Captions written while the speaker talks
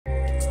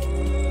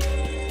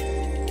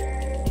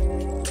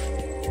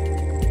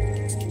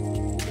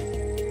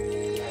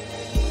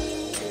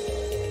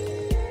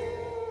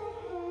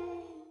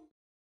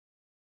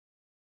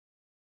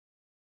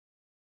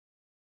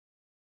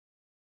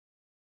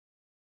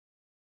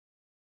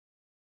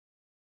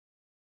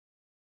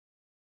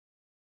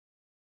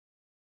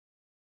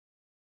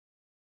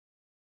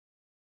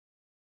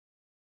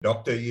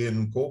Dr.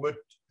 Ian Corbett,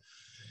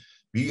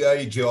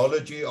 BA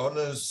Geology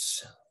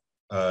Honours,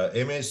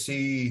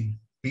 MSc,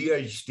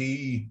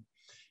 PhD,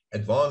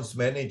 Advanced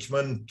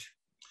Management.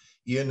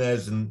 Ian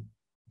has an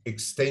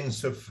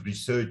extensive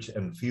research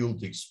and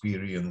field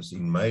experience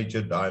in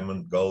major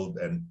diamond, gold,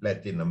 and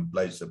platinum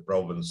placer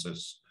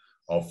provinces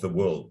of the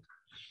world.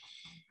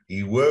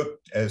 He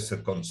worked as a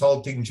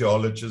consulting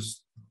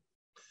geologist,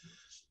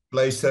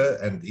 placer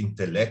and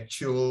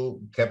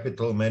intellectual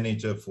capital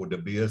manager for De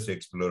Beers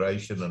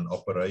Exploration and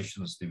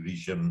Operations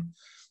Division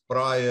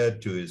prior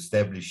to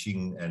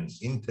establishing an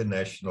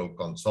international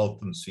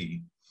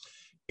consultancy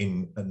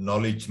in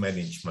knowledge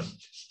management.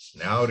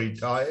 Now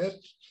retired,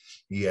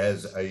 he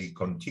has a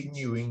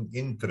continuing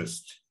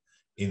interest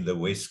in the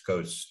West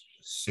Coast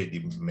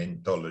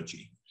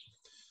sedimentology.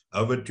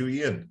 Over to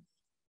Ian.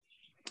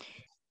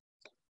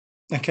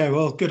 Okay,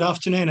 well, good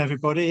afternoon,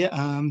 everybody.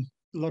 A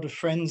lot of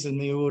friends in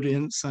the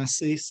audience, I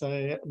see,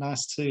 so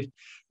nice to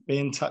be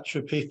in touch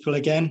with people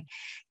again.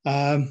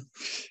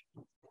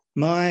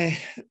 My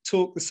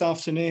talk this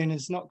afternoon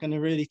is not going to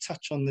really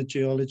touch on the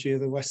geology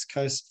of the West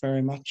Coast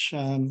very much,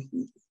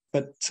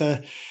 but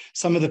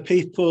some of the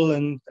people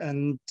and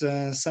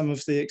some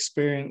of the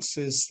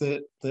experiences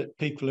that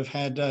people have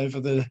had over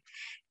the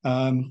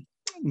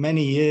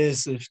many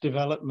years of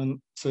development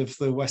of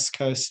the West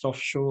Coast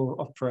offshore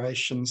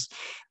operations.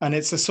 And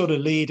it's a sort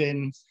of lead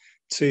in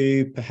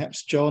to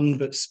perhaps John,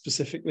 but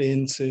specifically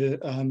into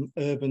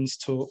Urban's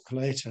talk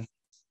later.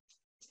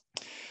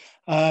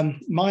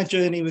 My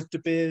journey with De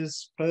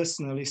Beers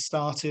personally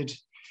started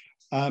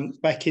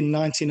back in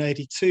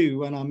 1982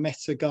 when I met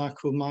a guy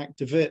called Mike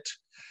DeWitt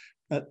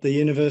at the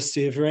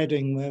University of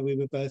Reading, where we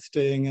were both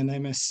doing an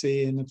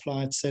MSc in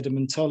applied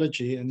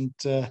sedimentology. And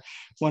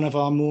one of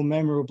our more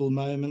memorable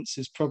moments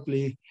is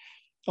probably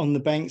on the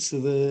banks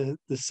of the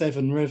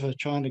Severn River,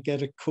 trying to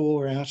get a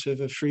core out of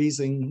a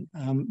freezing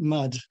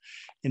mud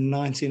in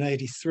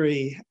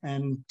 1983.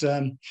 And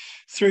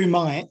through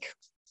Mike,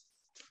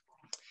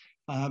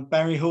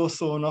 Barry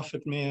Hawthorne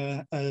offered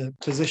me a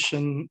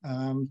position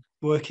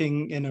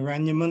working in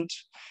arrangement.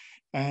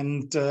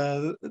 And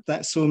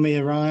that saw me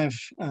arrive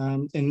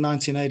in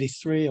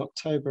 1983,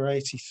 October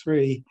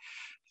 83,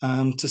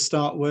 to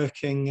start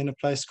working in a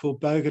place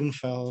called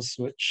Bogenfels,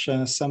 which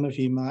some of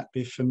you might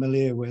be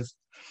familiar with.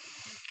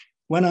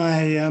 When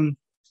I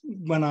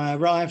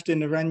arrived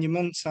in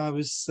arrangement, I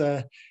was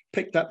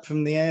picked up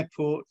from the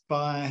airport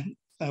by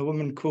a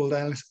woman called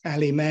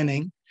Ali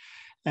Manning,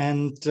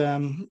 and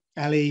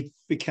Ali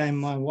became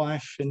my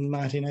wife in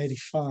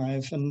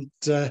 1985, and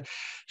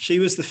she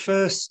was the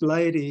first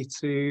lady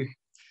to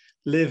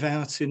live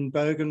out in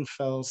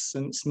Bogenfels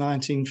since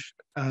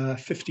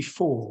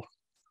 1954.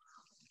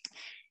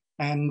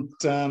 And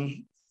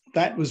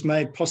that was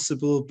made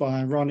possible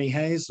by Ronnie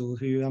Hazel,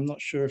 who I'm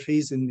not sure if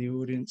he's in the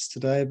audience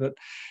today, but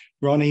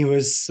Ronnie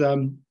was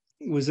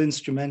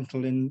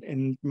instrumental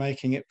in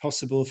making it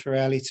possible for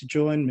Ali to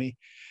join me.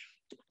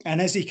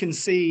 And as you can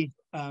see,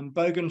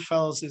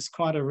 Bogenfels is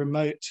quite a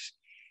remote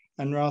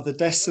and rather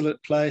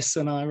desolate place,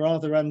 and I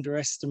rather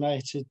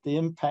underestimated the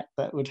impact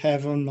that would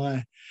have on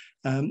my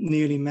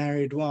newly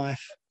married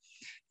wife.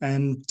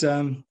 And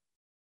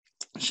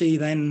she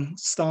then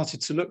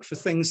started to look for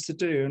things to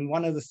do. And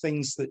one of the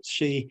things that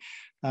she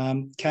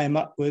came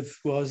up with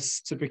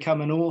was to become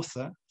an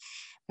author.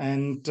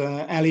 And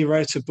Ali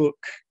wrote a book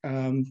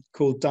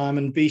called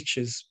Diamond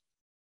Beaches,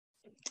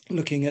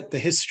 looking at the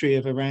history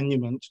of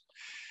arrangement.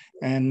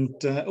 And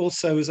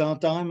also was our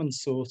diamond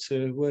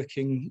sorter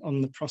working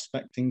on the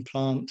prospecting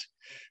plant,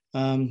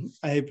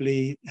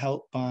 ably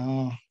helped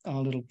by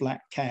our little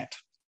black cat.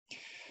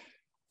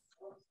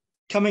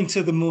 Coming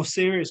to the more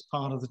serious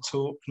part of the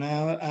talk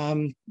now,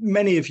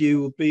 many of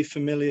you will be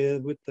familiar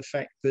with the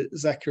fact that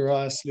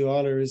Zacharias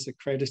Luala is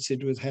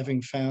accredited with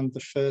having found the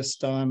first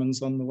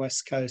diamonds on the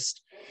West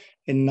Coast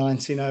in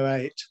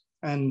 1908.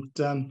 And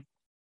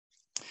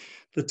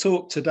the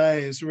talk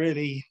today is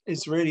really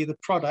the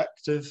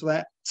product of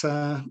that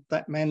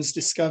man's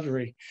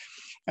discovery.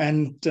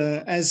 And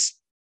as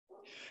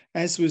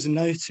was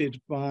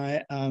noted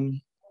by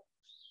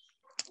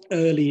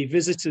early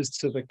visitors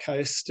to the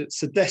coast,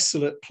 it's a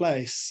desolate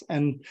place.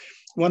 And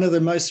one of the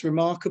most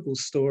remarkable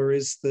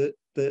stories that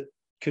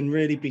can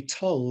really be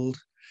told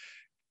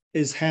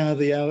is how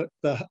the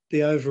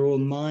overall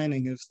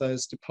mining of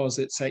those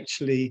deposits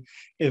actually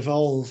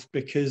evolved,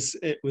 because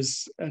it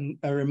was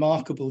a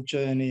remarkable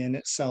journey in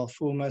itself,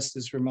 almost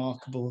as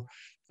remarkable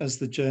as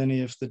the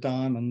journey of the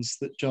diamonds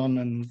that John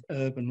and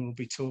Urban will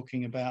be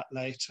talking about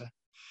later.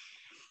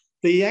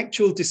 The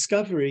actual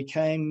discovery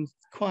came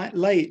quite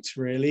late,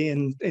 really,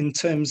 in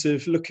terms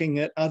of looking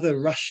at other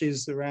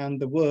rushes around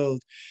the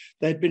world.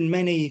 There'd been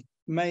many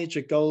major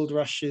gold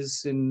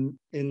rushes in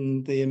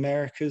the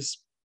Americas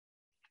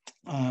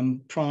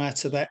prior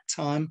to that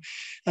time.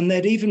 And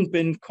there'd even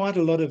been quite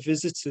a lot of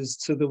visitors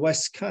to the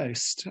West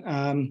Coast,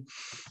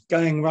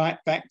 going right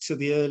back to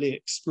the early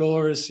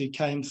explorers who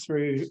came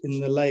through in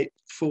the late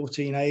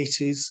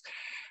 1480s.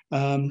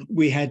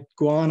 We had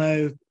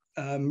guano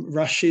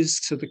rushes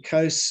to the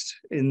coast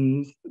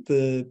in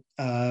the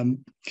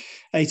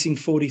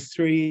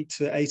 1843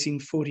 to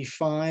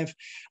 1845,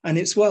 and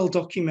it's well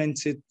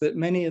documented that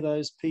many of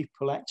those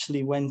people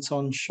actually went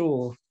on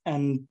shore,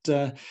 and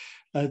a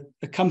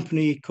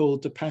company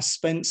called De Pas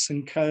Spence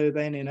and Co.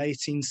 then in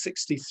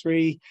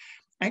 1863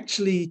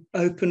 actually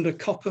opened a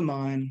copper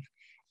mine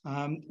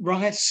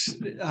right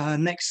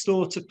next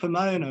door to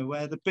Pomona,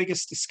 where the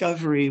biggest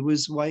discovery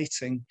was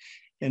waiting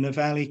in a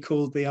valley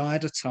called the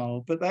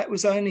Eidertal, but that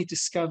was only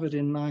discovered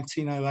in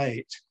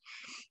 1908.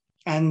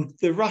 And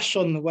the rush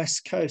on the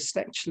west coast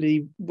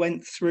actually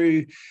went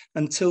through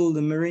until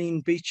the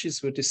marine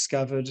beaches were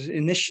discovered,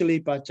 initially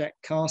by Jack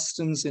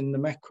Carstens in the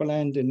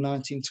Namaqualand in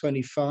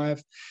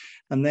 1925,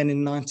 and then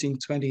in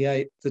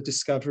 1928, the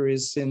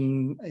discoveries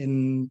in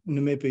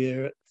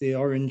Namibia at the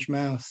Orange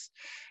Mouth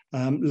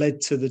led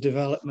to the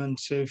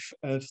development of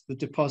the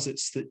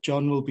deposits that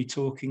John will be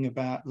talking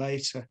about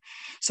later.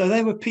 So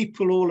there were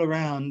people all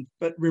around,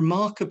 but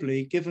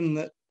remarkably, given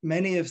that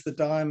many of the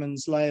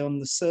diamonds lay on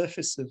the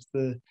surface of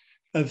the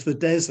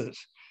desert,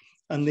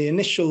 and the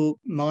initial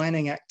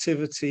mining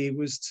activity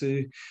was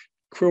to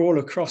crawl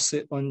across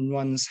it on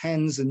one's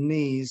hands and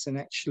knees and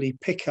actually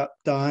pick up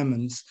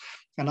diamonds.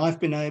 And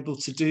I've been able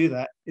to do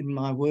that in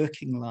my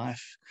working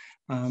life.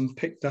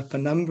 Picked up a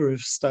number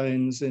of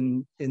stones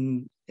in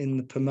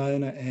the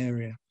Pomona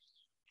area.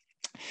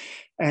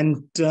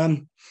 And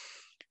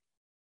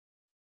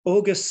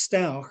August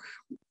Stauch,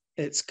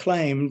 it's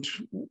claimed,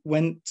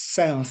 went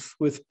south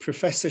with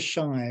Professor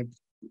Scheib,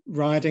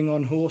 riding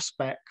on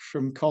horseback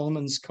from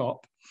Coleman's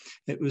Cop.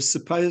 It was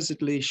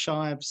supposedly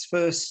Scheib's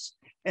first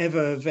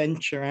ever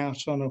venture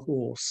out on a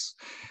horse.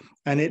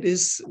 And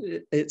it's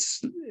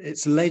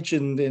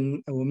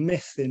legend or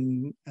myth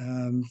in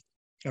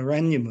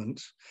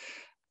arrangement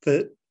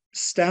that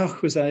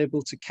Stauch was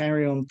able to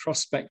carry on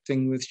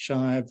prospecting with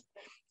Scheib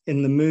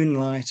in the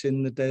moonlight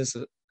in the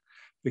desert,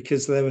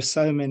 because there were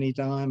so many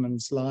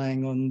diamonds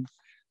lying on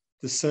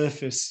the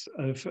surface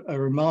of a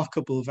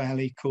remarkable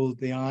valley called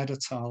the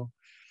Eidertal,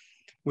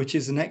 which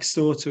is next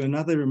door to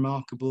another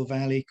remarkable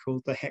valley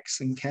called the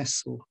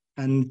Hexenkessel,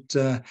 and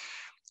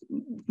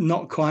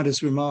not quite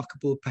as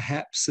remarkable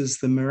perhaps as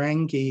the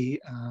Marangi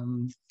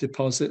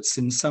deposits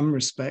in some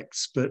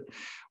respects, but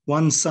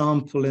one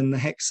sample in the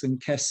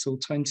Hexenkessel,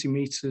 20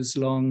 meters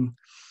long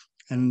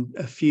and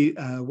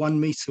 1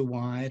 meter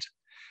wide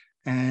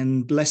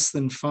and less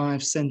than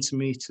 5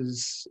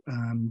 centimeters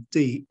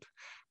deep,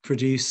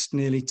 produced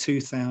nearly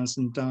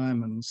 2,000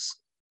 diamonds.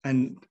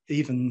 And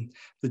even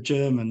the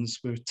Germans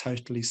were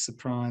totally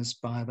surprised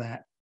by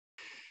that.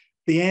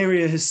 The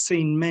area has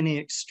seen many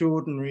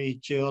extraordinary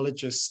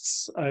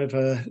geologists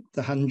over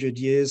the 100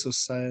 years or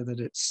so that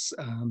it's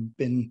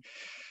been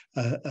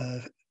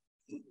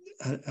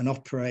an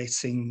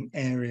operating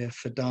area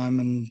for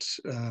diamond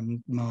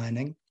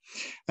mining.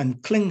 And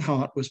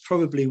Klinghardt was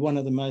probably one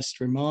of the most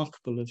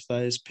remarkable of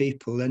those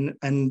people.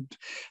 And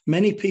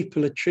many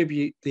people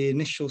attribute the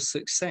initial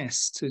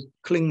success to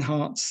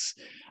Klinghardt's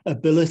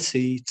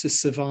ability to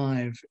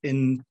survive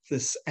in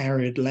this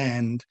arid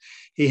land.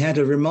 He had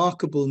a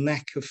remarkable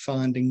knack of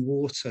finding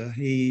water.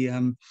 He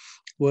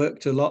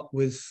worked a lot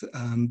with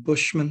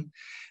Bushmen,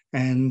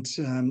 and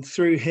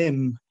through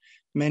him,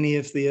 many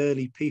of the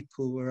early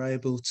people were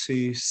able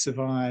to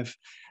survive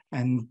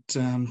and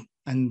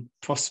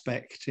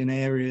prospect in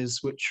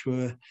areas which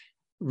were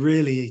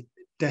really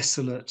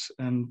desolate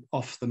and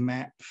off the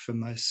map for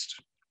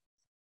most.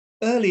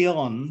 Early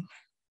on,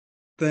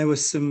 there were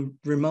some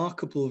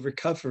remarkable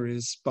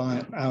recoveries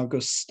by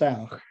August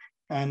Stauch,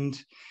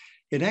 and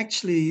it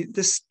actually,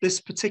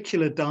 this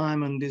particular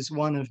diamond is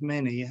one of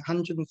many,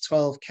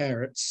 112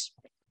 carats.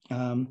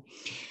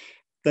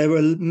 There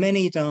were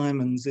many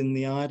diamonds in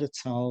the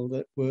Eidertal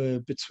that were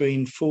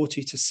between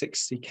 40 to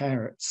 60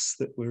 carats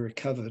that were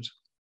recovered.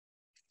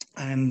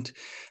 And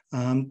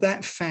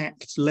that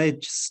fact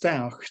led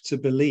Stauch to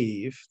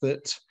believe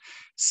that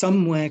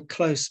somewhere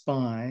close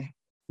by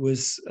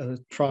was a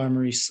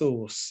primary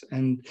source.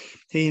 And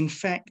he, in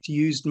fact,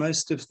 used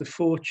most of the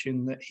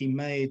fortune that he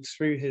made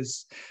through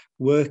his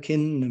work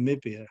in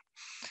Namibia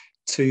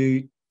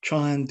to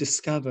try and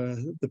discover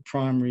the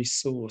primary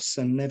source,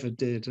 and never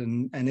did.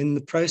 And in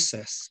the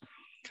process,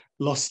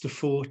 lost a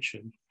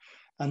fortune.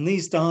 And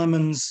these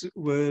diamonds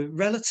were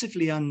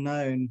relatively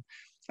unknown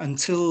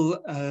until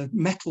a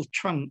metal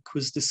trunk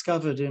was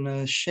discovered in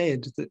a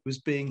shed that was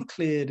being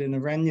cleared in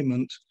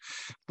arrangement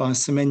by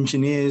some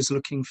engineers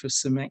looking for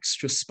some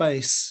extra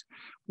space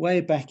way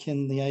back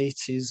in the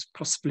 80s,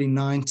 possibly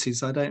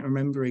 90s, I don't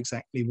remember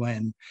exactly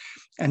when.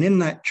 And in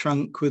that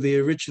trunk were the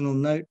original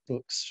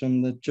notebooks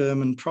from the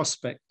German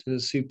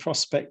prospectors who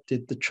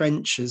prospected the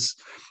trenches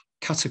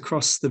cut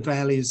across the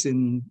valleys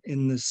in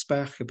the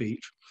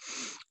Sperrgebiet.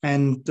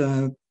 And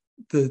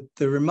the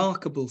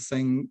remarkable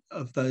thing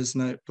of those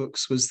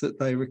notebooks was that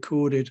they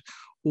recorded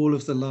all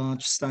of the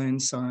large stone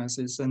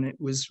sizes, and it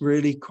was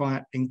really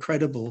quite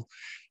incredible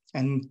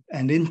and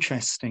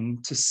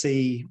interesting to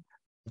see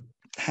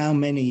how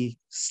many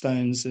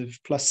stones of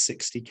plus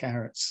 60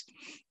 carats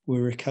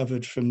were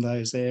recovered from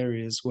those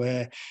areas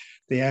where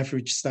the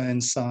average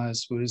stone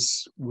size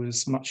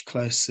was much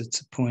closer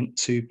to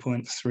 0.2,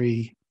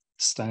 0.3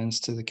 stones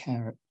to the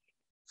carat.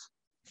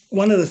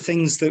 One of the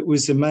things that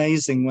was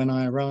amazing when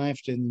I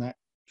arrived in that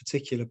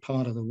particular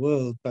part of the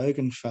world,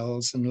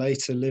 Bogenfels, and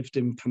later lived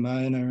in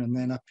Pomona and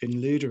then up in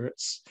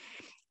Lüderitz,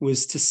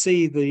 was to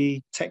see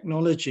the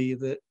technology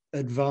that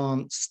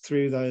advanced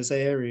through those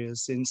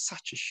areas in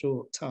such a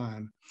short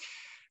time.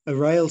 A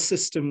rail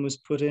system was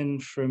put in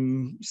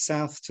from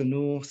south to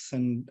north,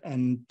 and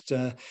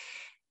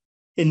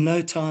in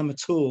no time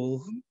at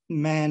all,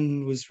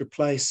 man was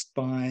replaced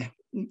by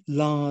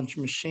large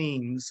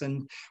machines.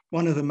 And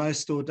one of the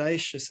most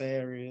audacious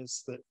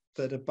areas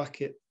that a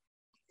bucket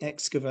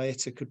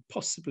excavator could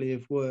possibly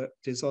have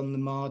worked is on the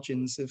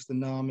margins of the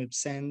Namib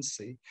Sand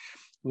Sea,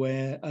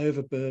 where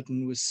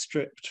overburden was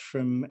stripped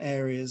from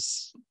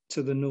areas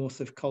to the north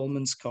of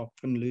Kolmanskop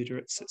and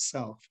Lüderitz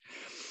itself.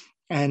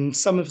 And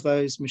some of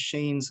those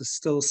machines are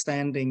still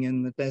standing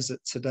in the desert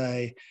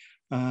today.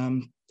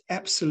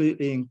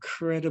 Absolutely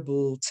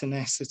incredible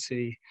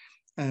tenacity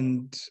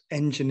and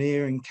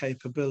engineering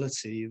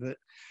capability that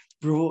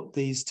brought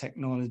these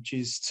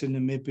technologies to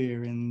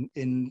Namibia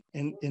in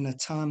a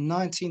time,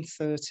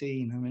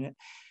 1913. I mean,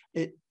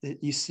 it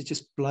used to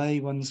just blow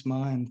one's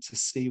mind to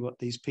see what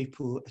these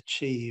people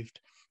achieved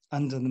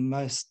under the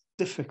most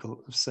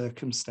difficult of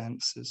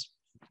circumstances.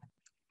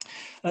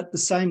 At the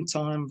same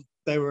time,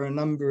 there were a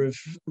number of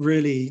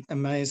really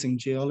amazing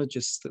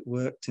geologists that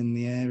worked in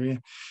the area.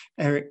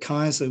 Eric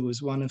Kaiser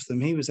was one of them.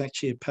 He was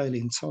actually a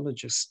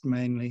paleontologist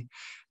mainly,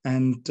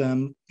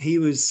 and he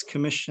was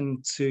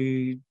commissioned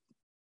to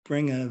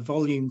bring a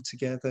volume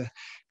together,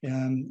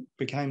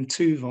 became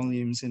 2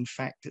 volumes. In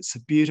fact, it's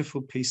a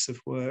beautiful piece of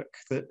work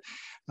that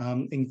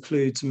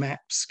includes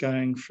maps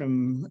going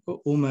from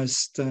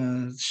almost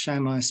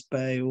Chamais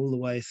Bay all the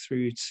way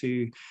through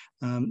to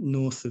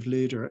north of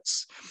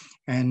Lüderitz.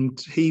 And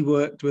he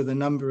worked with a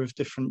number of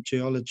different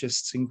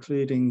geologists,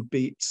 including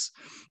Beets,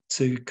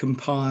 to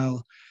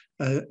compile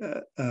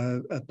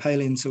a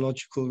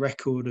paleontological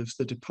record of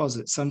the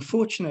deposits.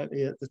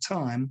 Unfortunately, at the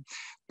time,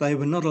 they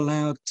were not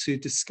allowed to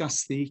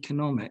discuss the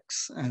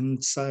economics.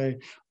 And so,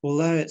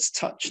 although it's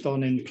touched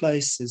on in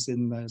places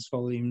in those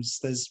volumes,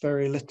 there's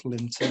very little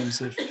in terms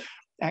of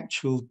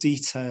actual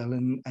detail,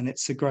 and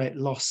it's a great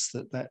loss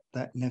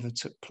that never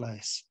took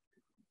place.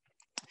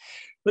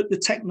 But the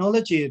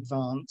technology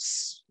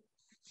advance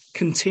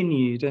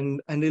continued,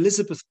 and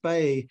Elizabeth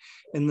Bay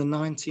in the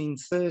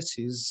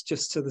 1930s,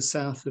 just to the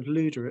south of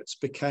Lüderitz,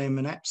 became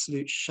an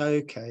absolute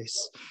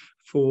showcase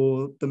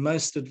for the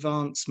most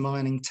advanced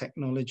mining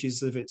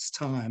technologies of its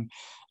time.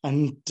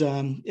 And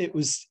it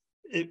was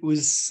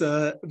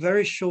a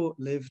very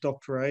short-lived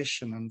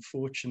operation,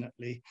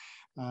 unfortunately,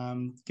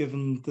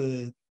 given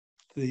the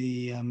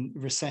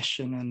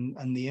recession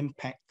and the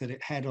impact that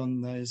it had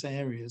on those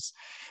areas.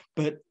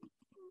 But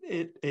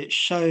it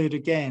showed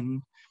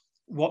again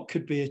what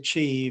could be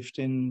achieved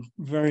in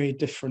very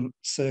different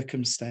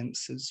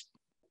circumstances.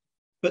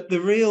 But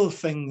the real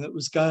thing that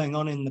was going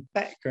on in the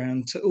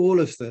background to all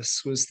of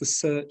this was the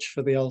search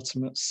for the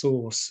ultimate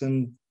source.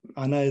 And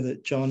I know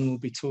that John will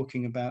be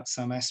talking about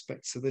some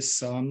aspects of this,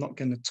 so I'm not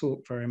going to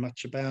talk very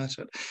much about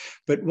it.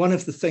 But one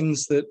of the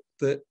things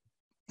that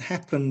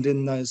happened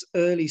in those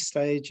early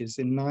stages,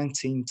 in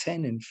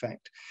 1910, in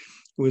fact,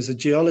 was a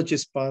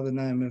geologist by the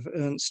name of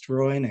Ernst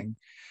Reuning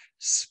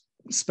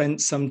spent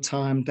some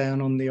time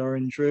down on the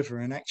Orange River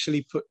and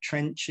actually put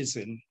trenches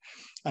in.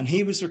 And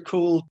he was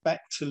recalled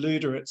back to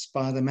Lüderitz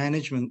by the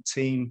management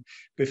team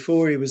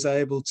before he was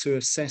able to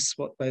assess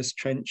what those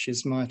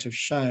trenches might have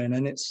shown.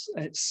 And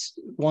it's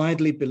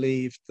widely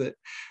believed that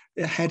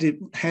had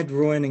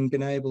Reuning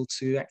been able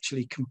to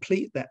actually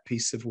complete that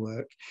piece of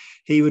work,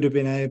 he would have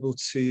been able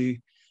to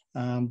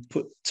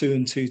put 2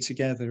 and 2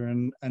 together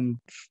and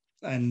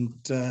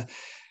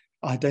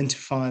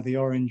identify the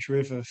Orange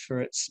River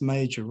for its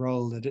major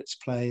role that it's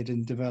played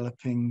in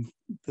developing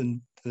the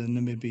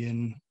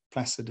Namibian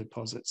placer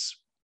deposits.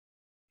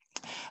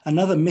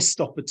 Another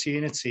missed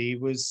opportunity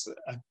was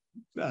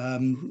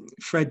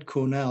Fred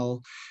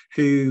Cornell,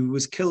 who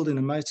was killed in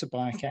a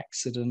motorbike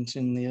accident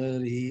in the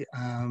early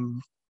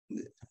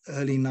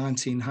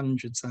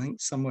 1900s, I think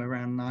somewhere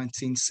around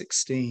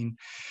 1916,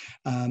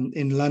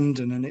 in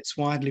London. And it's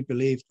widely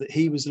believed that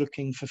he was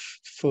looking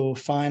for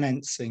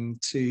financing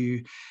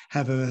to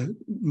have a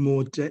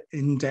more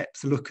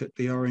in-depth look at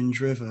the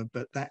Orange River,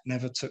 but that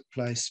never took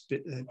place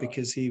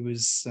because he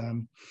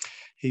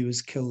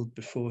was killed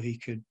before he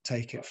could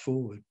take it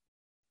forward.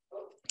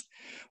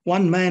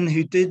 One man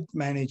who did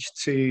manage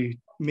to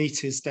meet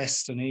his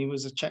destiny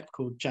was a chap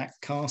called Jack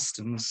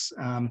Carstens.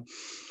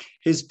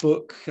 His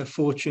book, A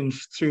Fortune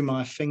Through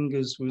My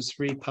Fingers, was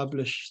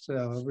republished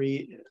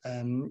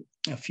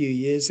a few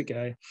years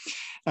ago.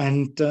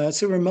 And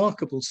it's a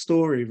remarkable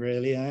story,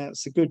 really.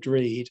 It's a good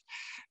read.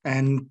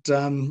 And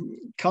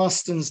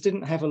Carstens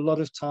didn't have a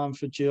lot of time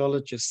for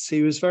geologists.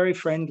 He was very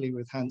friendly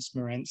with Hans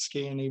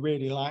Merensky, and he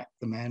really liked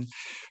the man.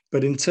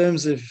 But in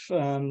terms of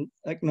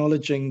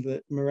acknowledging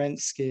that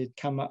Merensky had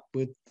come up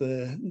with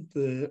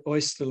the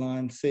oyster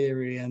line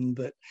theory and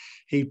that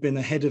he'd been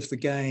ahead of the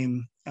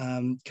game,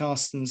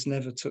 Carstens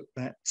never took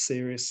that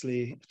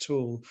seriously at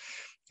all.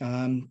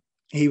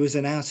 He was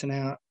an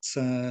out-and-out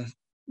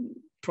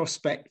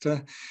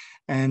prospector,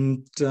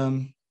 and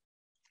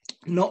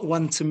not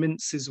one to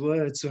mince his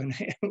words when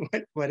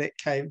it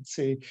came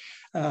to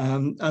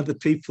other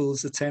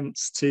people's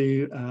attempts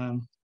to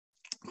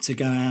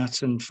go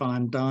out and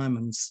find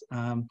diamonds.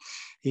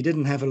 He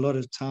didn't have a lot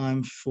of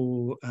time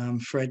for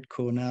Fred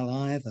Cornell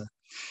either,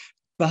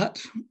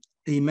 but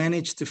he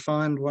managed to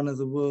find one of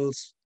the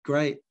world's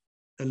great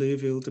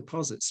alluvial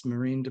deposits,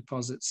 marine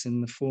deposits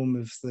in the form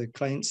of the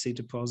Clancy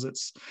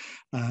deposits.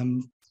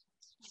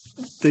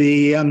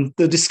 The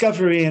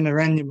discovery in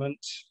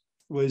Arrangement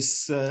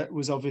was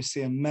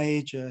obviously a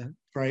major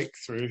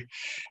breakthrough,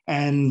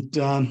 and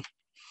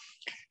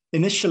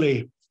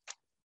initially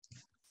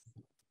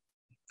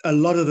a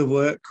lot of the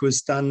work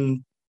was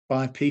done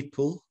by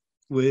people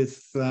with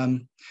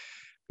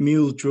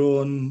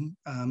mule-drawn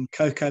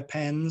cocoa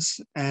pens,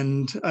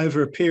 and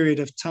over a period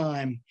of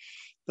time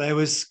there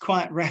was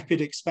quite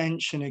rapid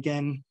expansion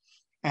again,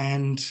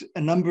 and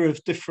a number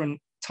of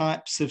different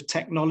types of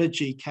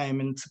technology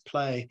came into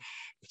play,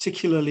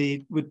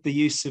 particularly with the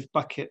use of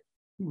bucket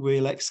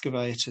wheel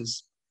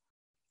excavators.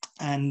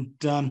 And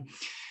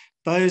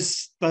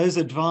those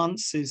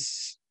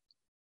advances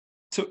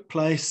took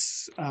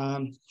place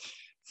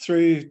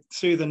through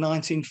the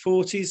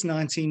 1940s,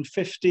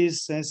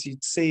 1950s, as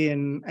you'd see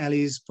in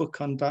Ali's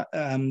book on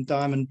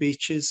diamond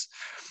beaches,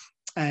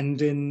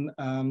 and in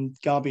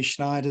Gabi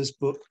Schneider's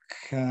book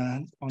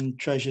on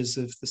treasures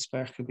of the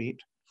Sperrgebiet.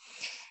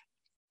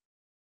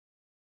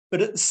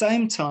 But at the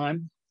same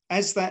time,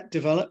 as that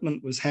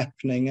development was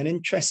happening, an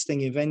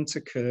interesting event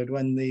occurred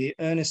when the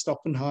Ernest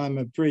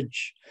Oppenheimer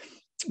Bridge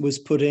was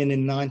put in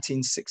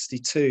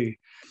 1962.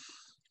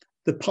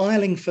 The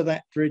piling for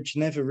that bridge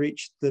never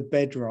reached the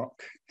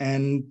bedrock.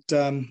 And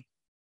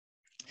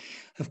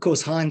of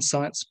course,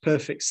 hindsight's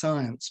perfect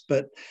science,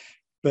 but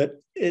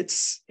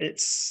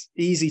it's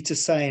easy to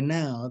say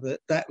now that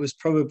that was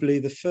probably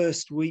the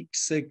first weak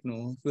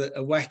signal that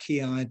a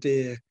wacky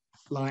idea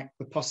like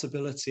the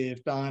possibility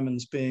of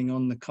diamonds being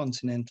on the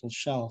continental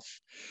shelf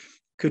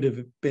could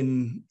have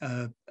been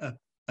a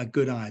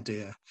good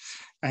idea.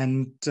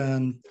 And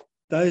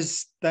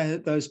those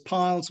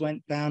piles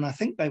went down, I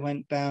think they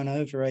went down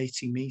over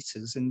 80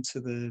 meters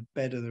into the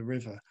bed of the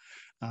river.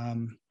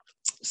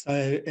 So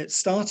it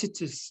started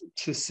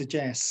to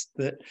suggest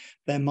that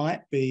there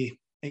might be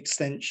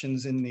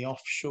extensions in the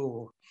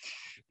offshore.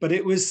 But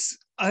it was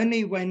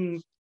only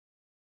when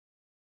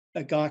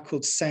a guy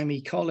called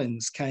Sammy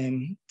Collins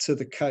came to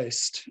the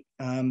coast,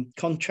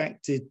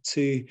 contracted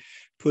to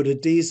put a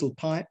diesel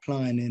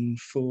pipeline in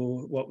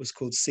for what was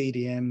called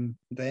CDM,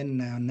 then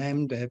now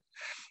NAMDEB,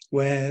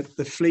 where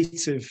the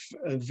fleet of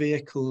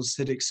vehicles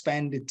had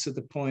expanded to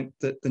the point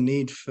that the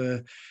need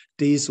for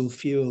diesel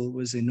fuel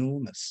was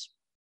enormous.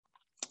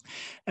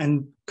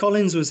 And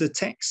Collins was a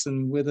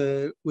Texan with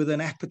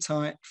an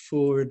appetite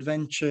for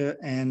adventure,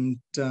 and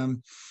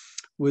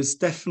was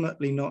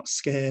definitely not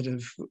scared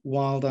of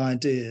wild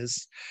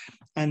ideas.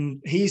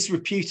 And he's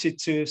reputed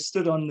to have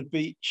stood on the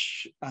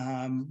beach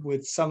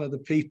with some of the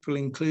people,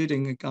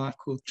 including a guy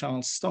called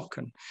Charles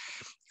Stockham,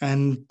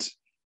 and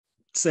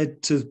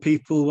said to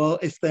people, well,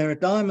 if there are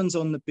diamonds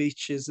on the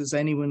beaches, has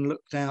anyone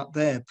looked out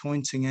there,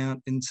 pointing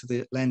out into the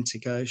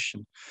Atlantic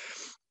Ocean?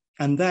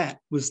 And that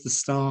was the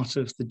start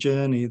of the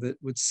journey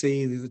that would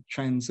see the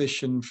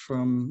transition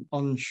from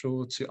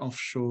onshore to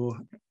offshore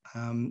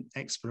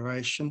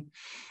exploration,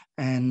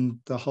 and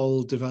the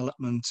whole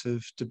development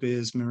of De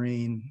Beers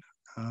Marine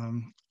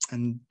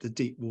and the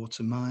deep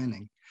water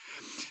mining.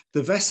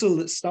 The vessel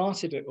that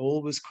started it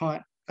all was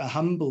quite a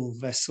humble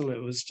vessel.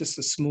 It was just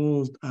a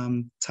small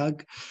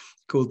tug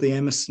called the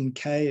Emerson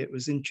K. It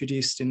was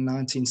introduced in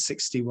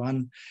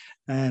 1961.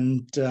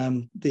 And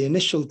the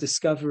initial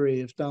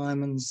discovery of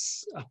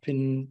diamonds up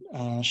in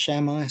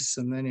Chamois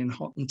and then in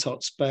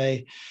Hottentots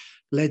Bay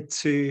led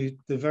to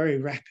the very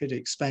rapid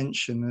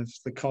expansion of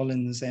the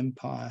Collins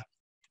Empire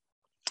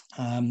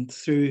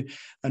through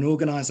an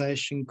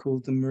organization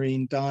called the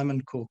Marine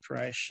Diamond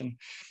Corporation.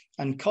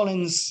 And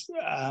Collins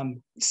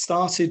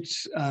started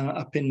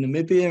up in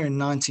Namibia in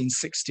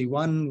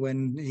 1961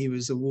 when he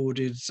was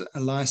awarded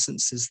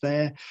licenses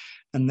there.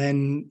 And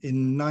then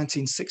in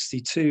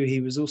 1962,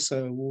 he was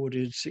also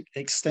awarded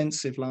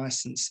extensive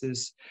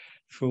licenses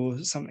for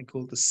something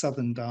called the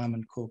Southern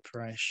Diamond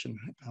Corporation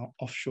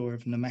offshore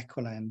of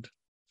Namaqualand.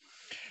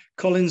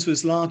 Collins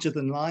was larger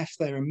than life.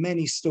 There are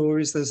many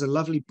stories. There's a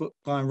lovely book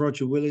by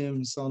Roger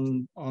Williams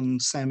on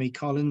Sammy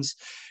Collins,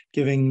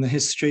 giving the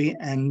history.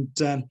 And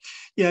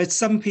yeah, it's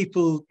some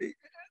people,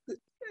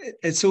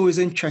 it's always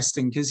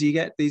interesting because you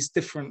get these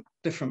different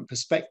different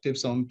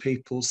perspectives on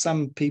people.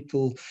 Some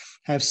people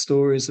have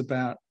stories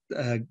about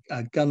a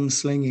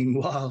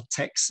gunslinging wild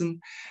Texan,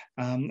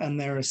 and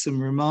there are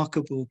some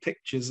remarkable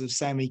pictures of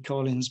Sammy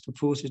Collins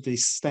purportedly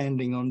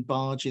standing on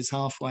barges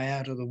halfway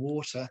out of the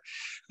water.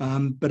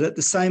 But at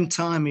the same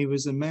time, he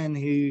was a man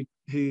who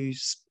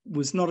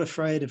was not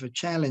afraid of a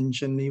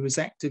challenge, and he was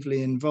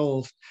actively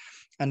involved.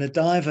 And a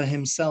diver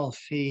himself,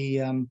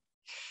 he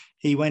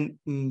went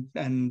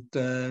and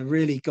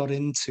really got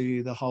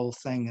into the whole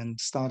thing and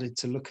started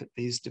to look at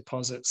these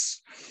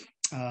deposits.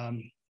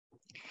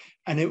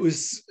 And it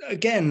was,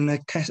 again,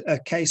 a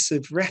case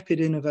of rapid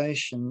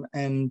innovation.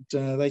 And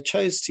they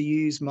chose to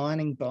use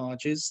mining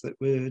barges that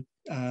were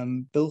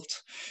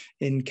built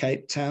in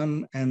Cape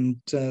Town. And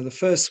the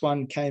first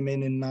one came in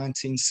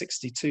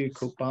 1962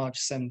 called Barge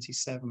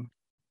 77.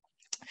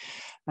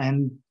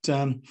 And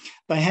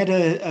they had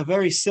a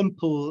very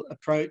simple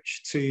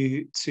approach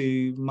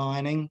to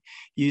mining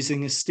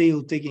using a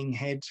steel digging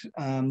head.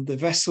 The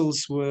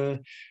vessels were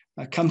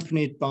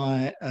accompanied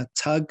by a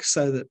tug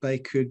so that they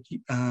could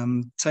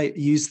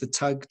use the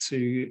tug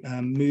to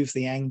move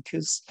the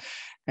anchors.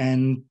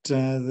 And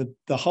the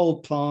whole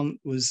plant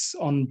was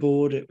on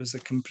board. It was a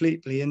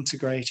completely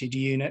integrated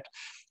unit.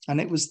 And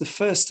it was the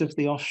first of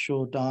the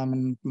offshore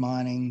diamond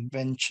mining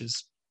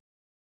ventures.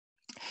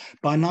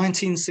 By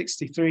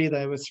 1963,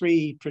 there were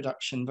 3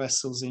 production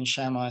vessels in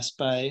Chamais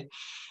Bay,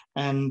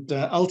 and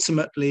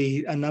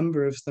ultimately a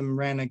number of them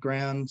ran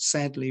aground,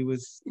 sadly,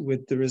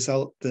 with the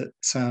result that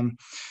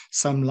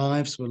some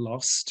lives were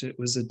lost. It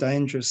was a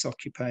dangerous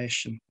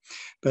occupation.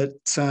 But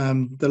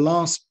the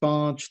last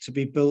barge to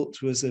be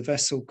built was a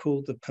vessel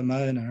called the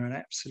Pomona, an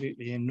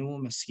absolutely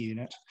enormous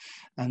unit,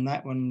 and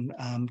that one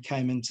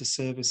came into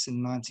service in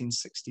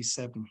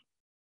 1967.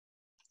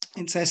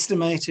 It's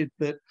estimated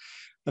that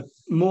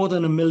more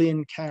than 1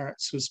 million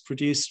carats was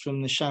produced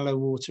from the shallow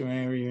water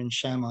area in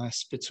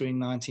Chamais between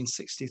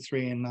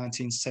 1963 and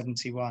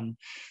 1971.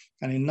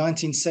 And in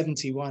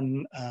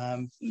 1971,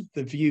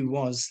 the view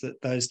was that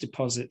those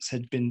deposits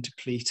had been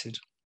depleted.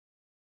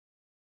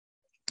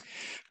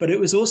 But it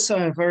was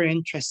also a very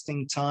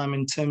interesting time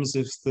in terms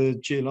of the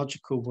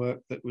geological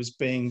work that was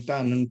being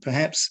done. And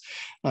perhaps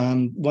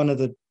one of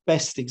the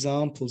best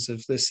examples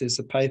of this is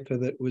a paper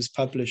that was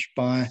published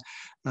by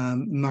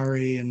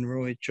Murray and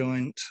Roy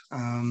Joint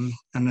and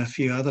a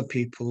few other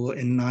people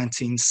in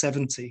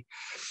 1970.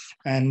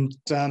 And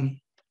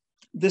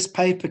this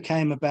paper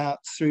came about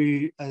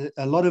through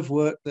a lot of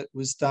work that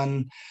was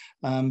done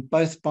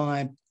both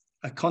by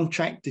a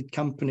contracted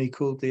company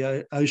called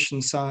the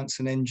Ocean Science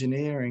and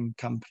Engineering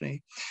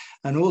Company,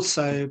 and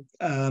also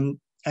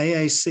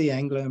AAC,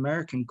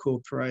 Anglo-American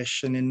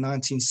Corporation, in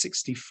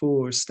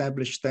 1964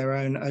 established their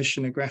own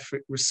oceanographic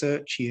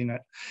research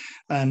unit.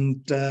 And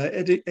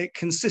it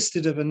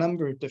consisted of a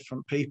number of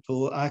different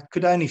people. I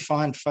could only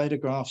find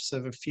photographs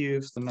of a few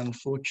of them,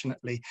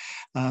 unfortunately.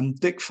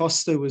 Dick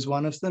Foster was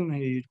one of them,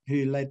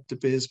 who led De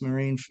Beers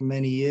Marine for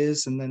many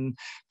years. And then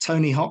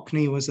Tony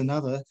Hockney was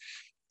another.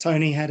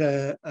 Tony had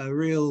a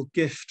real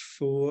gift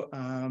for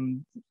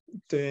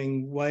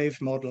doing wave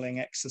modeling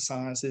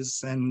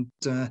exercises and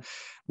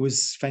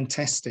was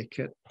fantastic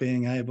at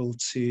being able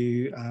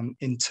to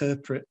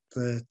interpret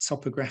the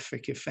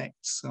topographic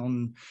effects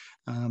on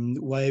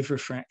wave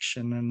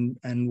refraction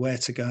and where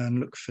to go and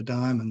look for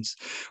diamonds.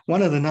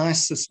 One of the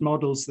nicest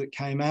models that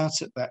came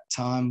out at that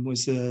time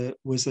was a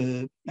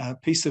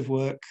piece of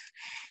work,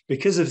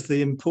 because of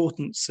the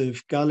importance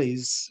of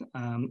gullies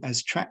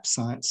as trap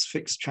sites,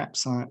 fixed trap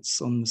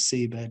sites on the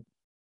seabed.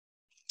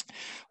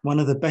 One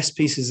of the best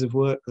pieces of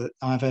work that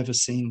I've ever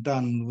seen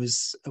done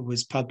was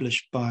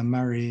published by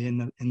Murray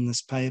in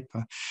this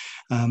paper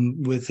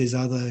with his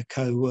other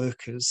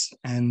co-workers,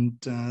 and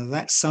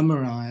that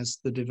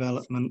summarized the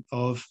development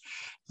of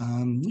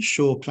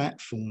shore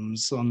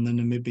platforms on the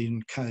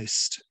Namibian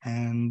coast,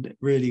 and it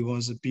really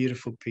was a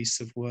beautiful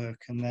piece of work.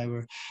 And there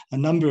were a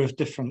number of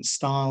different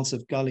styles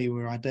of gully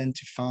were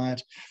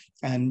identified.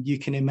 And you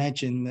can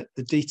imagine that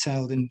the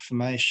detailed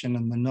information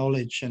and the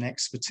knowledge and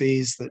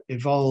expertise that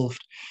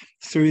evolved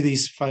through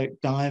these folk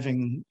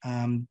diving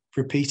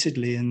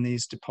repeatedly in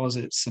these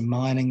deposits and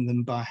mining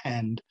them by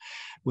hand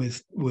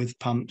with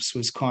pumps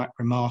was quite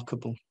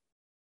remarkable.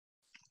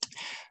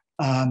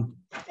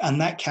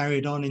 And that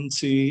carried on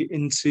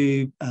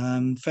into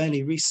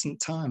fairly recent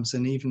times,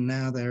 and even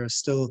now there are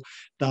still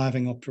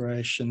diving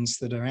operations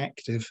that are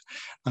active.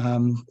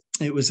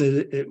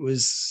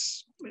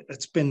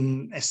 It's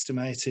been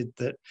estimated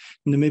that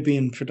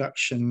Namibian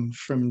production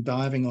from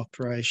diving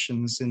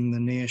operations in the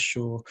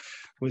nearshore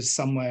was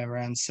somewhere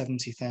around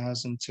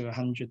 70,000 to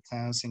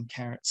 100,000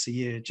 carats a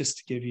year, just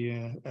to give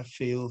you a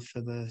feel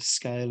for the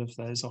scale of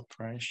those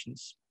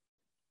operations.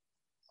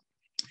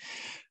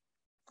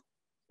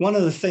 one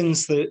of the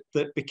things that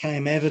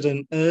became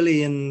evident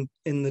early in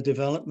the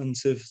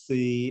development of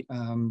the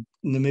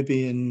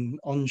Namibian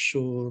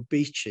onshore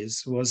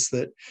beaches was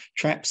that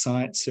trap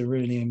sites are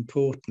really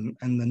important,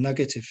 and the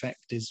nugget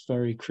effect is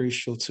very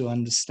crucial to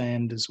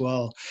understand as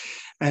well.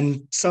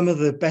 And some of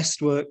the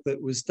best work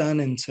that was done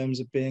in terms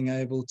of being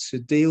able to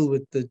deal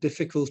with the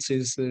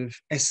difficulties of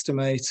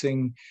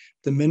estimating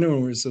the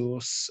mineral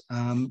resource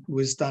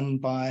was done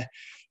by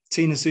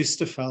Tinus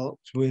Oosterveld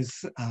with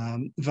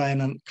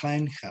Wynand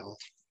Kleingeld.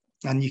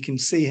 And you can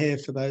see here,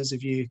 for those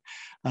of you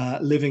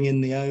living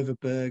in the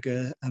Overberg,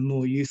 a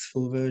more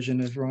youthful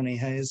version of Ronnie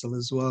Hazel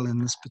as well in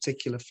this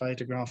particular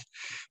photograph,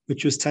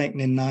 which was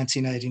taken in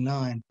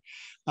 1989.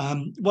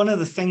 One of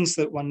the things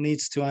that one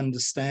needs to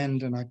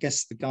understand, and I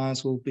guess the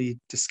guys will be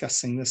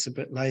discussing this a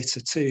bit later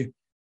too,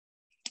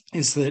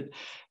 is that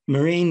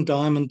marine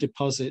diamond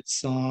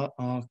deposits are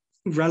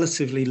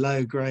relatively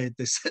low grade.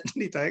 They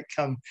certainly don't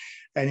come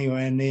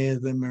anywhere near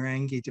the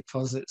Marangi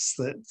deposits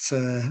that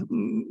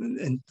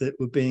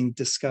were being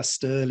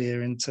discussed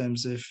earlier in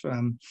terms of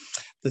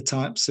the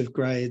types of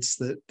grades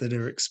that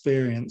are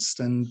experienced.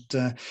 And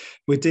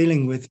we're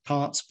dealing with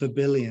parts per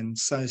billion.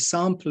 So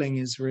sampling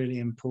is really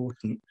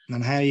important,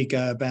 and how you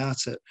go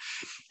about it.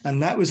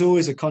 And that was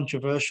always a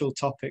controversial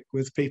topic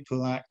with people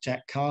like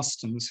Jack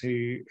Carstens,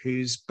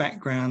 whose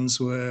backgrounds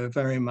were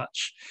very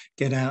much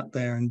get out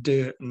there and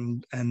do it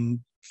and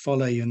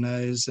follow your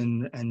nose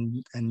and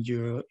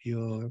your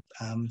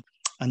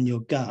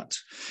gut.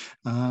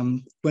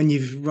 When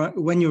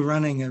you're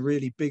running a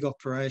really big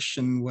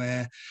operation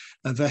where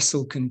a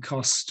vessel can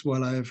cost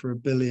well over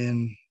 $1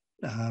 billion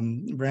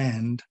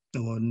rand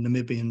or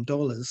Namibian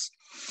dollars,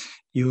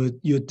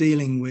 you're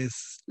dealing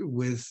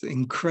with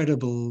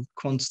incredible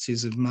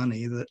quantities of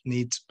money that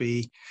need to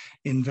be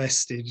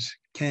invested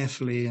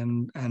carefully,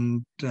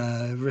 and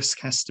risk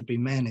has to be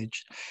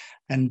managed.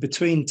 And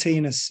between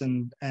Tinus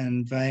and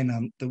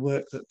Wynand, the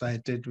work that they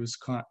did was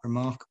quite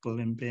remarkable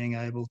in being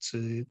able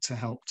to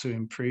help to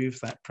improve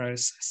that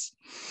process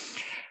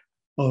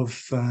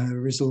of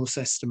resource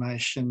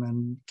estimation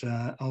and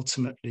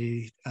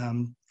ultimately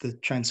the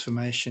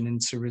transformation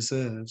into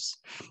reserves.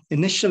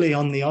 Initially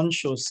on the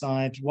onshore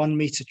side, 1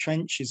 metre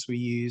trenches were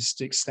used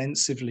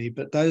extensively,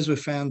 but those were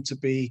found to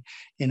be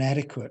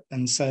inadequate.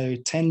 And so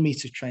 10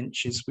 metre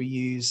trenches were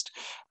used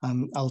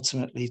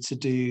ultimately to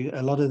do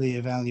a lot of the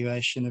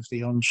evaluation of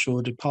the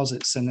onshore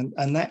deposits.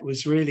 And that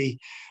was really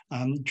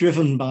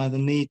driven by the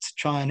need to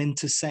try and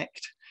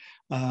intersect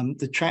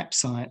the trap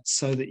sites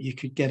so that you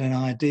could get an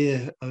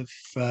idea of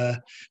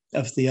the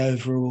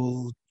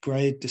overall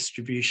grade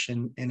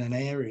distribution in an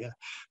area.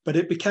 But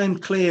it became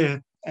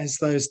clear as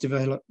those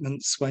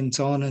developments went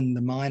on and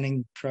the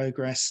mining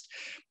progressed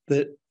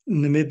that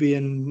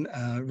Namibian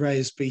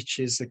raised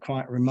beaches are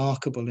quite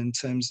remarkable in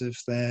terms of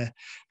their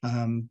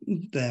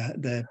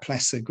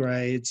placer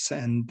grades,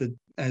 and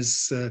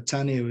as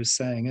Tanya was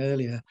saying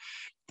earlier,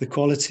 the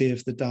quality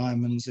of the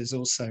diamonds is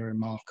also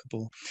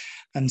remarkable.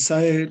 And so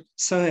it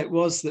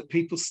was that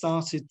people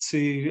started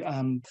to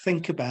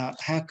think about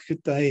how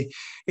could they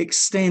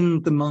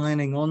extend the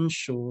mining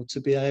onshore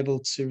to be able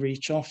to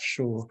reach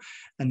offshore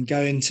and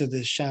go into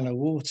the shallow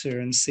water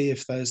and see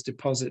if those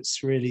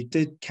deposits really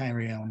did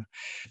carry on.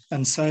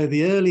 And so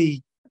the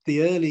early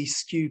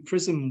skew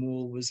prism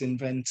wall was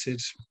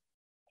invented.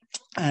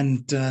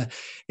 And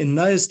in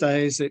those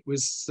days, it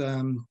was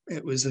a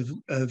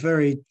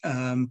very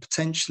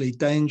potentially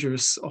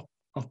dangerous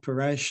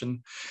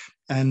operation.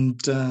 And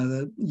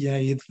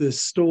the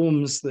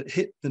storms that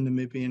hit the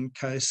Namibian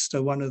coast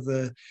are one of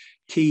the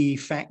key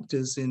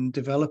factors in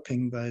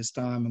developing those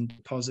diamond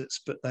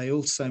deposits, but they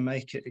also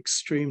make it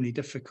extremely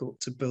difficult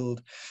to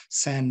build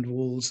sand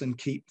walls and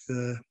keep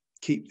the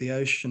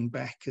ocean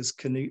back, as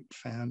Canute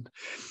found.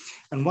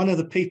 And one of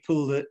the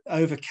people that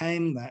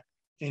overcame that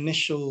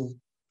initial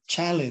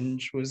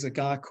challenge was a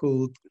guy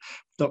called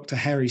Dr.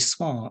 Harry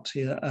Swart,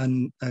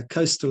 a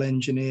coastal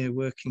engineer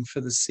working for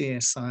the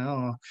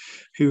CSIR,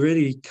 who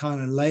really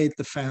kind of laid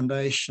the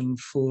foundation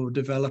for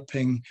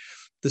developing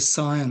the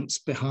science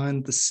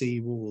behind the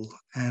seawall.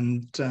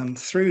 And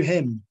through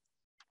him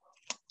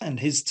and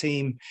his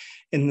team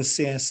in the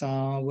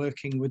CSIR,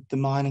 working with the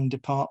mining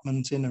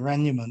department in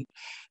Arrangement,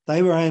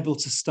 they were able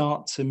to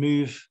start to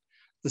move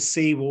the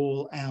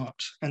seawall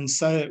out. And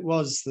so it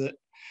was that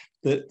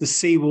the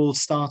seawall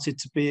started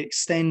to be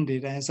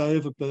extended as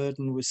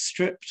overburden was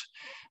stripped.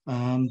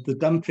 The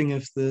dumping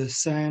of the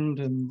sand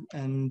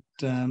and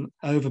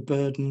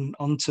overburden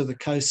onto the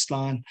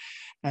coastline,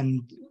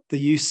 and the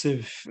use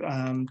of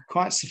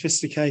quite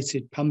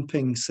sophisticated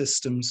pumping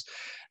systems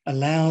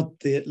allowed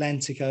the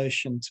Atlantic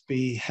Ocean to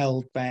be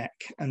held back.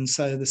 And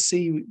so the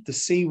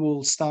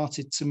seawall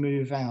started to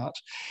move out.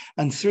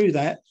 And through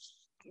that,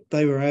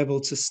 they were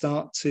able to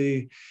start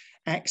to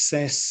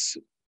access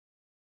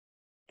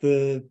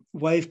the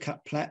wave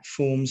cut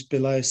platforms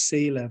below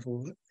sea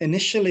level,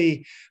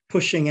 initially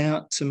pushing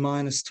out to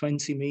minus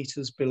 20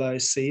 meters below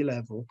sea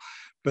level.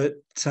 But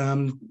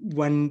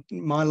when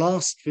my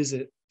last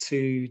visit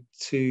to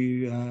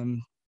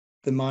the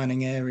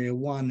mining area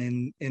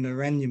 1 in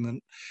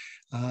Arrangement,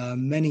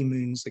 many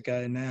moons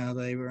ago now,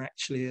 they were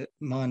actually at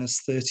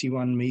minus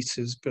 31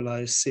 meters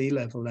below sea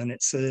level. And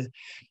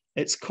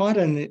it's quite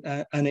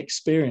an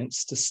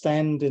experience to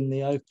stand in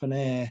the open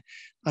air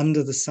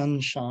under the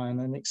sunshine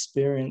and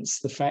experience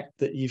the fact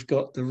that you've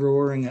got the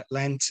roaring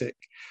Atlantic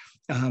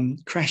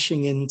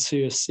crashing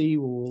into a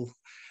seawall,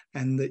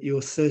 and that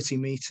you're 30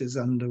 meters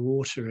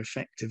underwater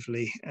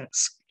effectively.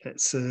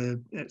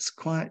 It's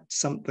quite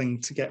something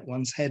to get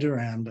one's head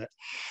around it.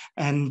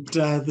 And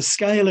the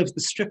scale of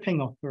the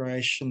stripping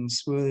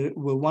operations were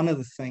one of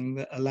the things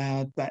that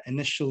allowed that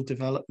initial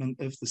development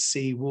of the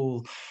sea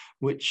wall,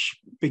 which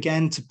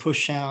began to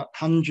push out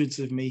hundreds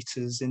of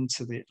meters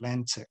into the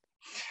Atlantic.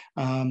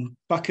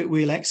 Bucket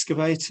wheel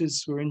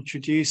excavators were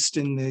introduced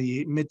in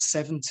the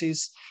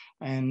mid-70s,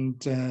 and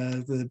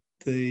the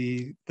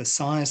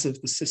size of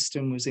the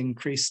system was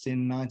increased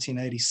in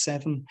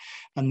 1987,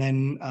 and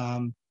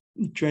then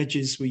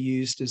dredges were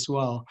used as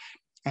well.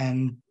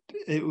 And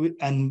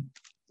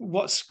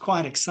what's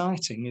quite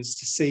exciting is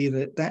to see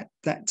that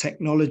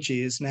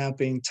technology is now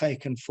being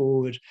taken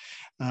forward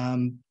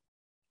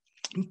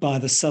by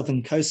the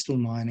Southern Coastal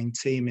Mining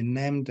team in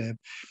Namdeb,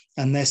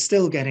 and they're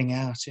still getting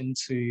out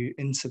into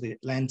the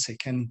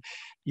Atlantic. And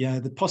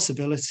the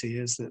possibility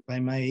is that they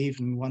may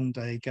even one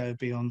day go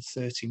beyond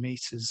 30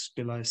 meters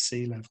below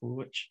sea level,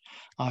 which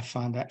I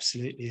find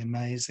absolutely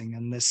amazing.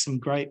 And there's some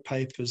great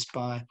papers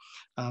by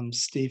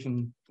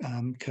Stephen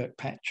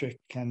Kirkpatrick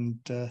and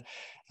a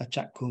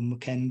chap called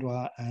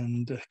Mukendwa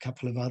and a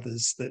couple of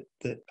others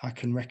that I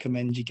can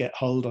recommend you get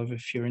hold of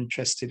if you're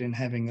interested in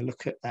having a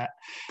look at that.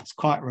 It's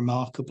quite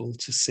remarkable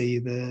to see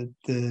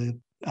the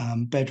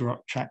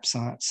bedrock trap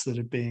sites that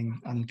are being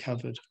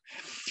uncovered.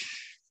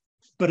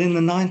 But in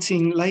the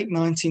late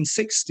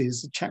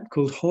 1960s, a chap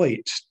called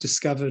Hoyt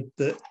discovered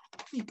that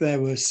there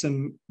were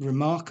some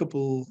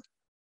remarkable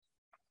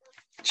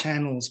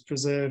channels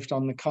preserved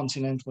on the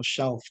continental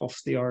shelf off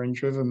the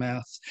Orange River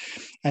mouth.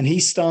 And he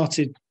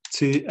started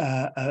to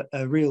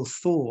a real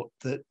thought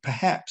that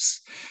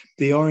perhaps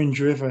the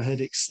Orange River had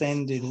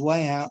extended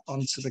way out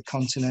onto the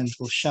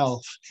continental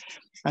shelf.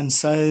 And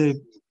so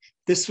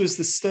this was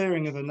the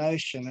stirring of a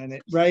notion, and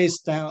it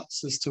raised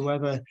doubts as to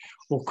whether,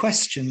 or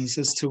questions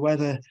as to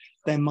whether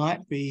there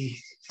might be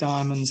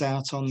diamonds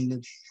out on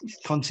the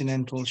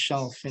continental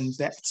shelf in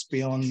depths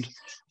beyond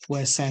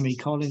where Sammy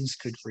Collins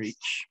could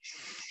reach.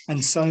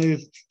 And so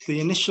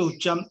the initial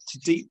jump to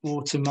deep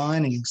water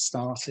mining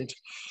started.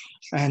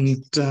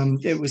 And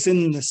it was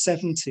in the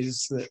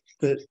 70s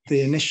that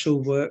the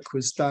initial work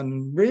was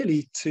done,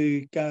 really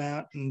to go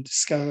out and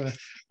discover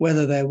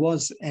whether there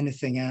was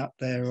anything out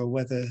there or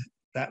whether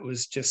that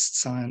was just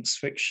science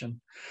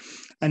fiction.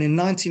 And in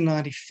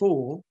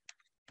 1994,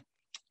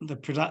 the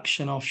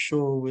production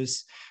offshore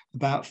was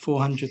about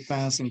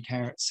 400,000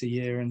 carats a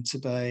year. And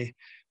today,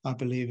 I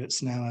believe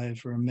it's now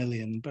over 1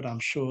 million, but I'm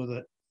sure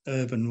that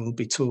Urban will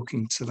be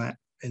talking to that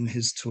in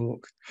his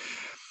talk.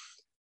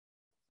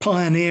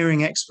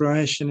 Pioneering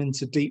exploration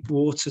into deep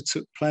water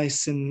took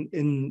place in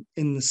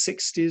the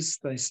 60s.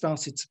 They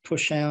started to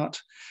push out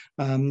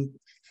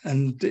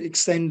and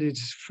extended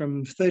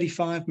from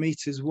 35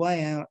 meters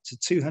way out to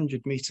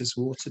 200 meters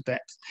water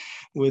depth,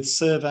 with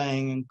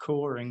surveying and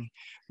coring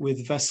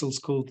with vessels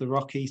called the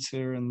Rock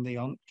Eater and the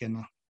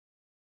Ontginer.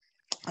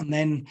 And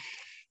then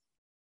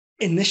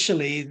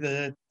initially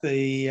the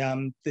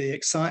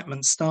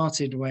excitement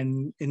started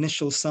when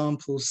initial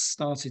samples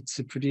started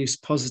to produce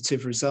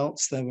positive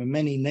results. There were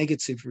many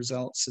negative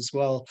results as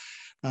well,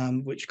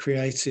 which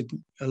created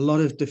a lot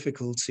of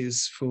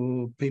difficulties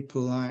for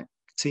people like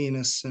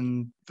Tinas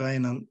and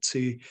Vainant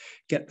to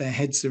get their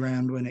heads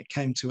around when it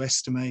came to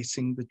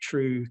estimating the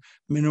true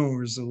mineral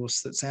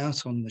resource that's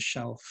out on the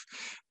shelf.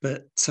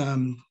 But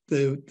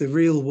the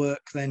real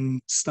work then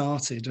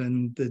started,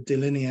 and the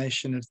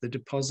delineation of the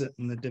deposit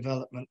and the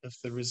development of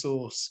the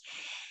resource.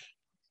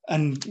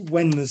 And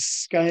when the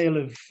scale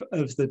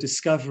of the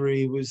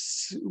discovery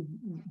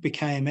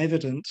became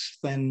evident,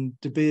 then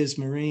De Beers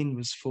Marine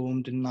was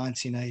formed in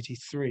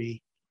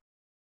 1983.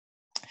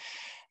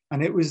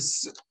 And it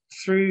was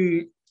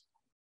through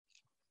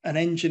an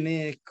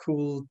engineer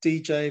called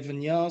DJ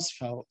Van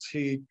Jaarsveld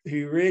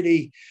who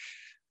really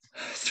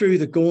threw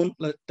the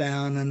gauntlet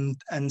down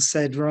and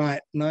said,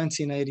 right,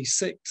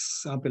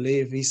 1986, I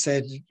believe, he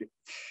said,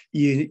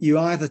 you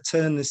either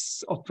turn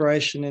this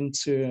operation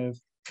into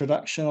a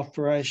production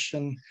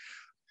operation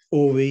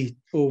or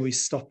we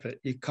stop it.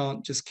 You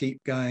can't just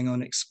keep going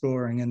on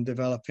exploring and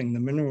developing the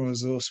mineral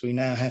resource. We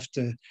now have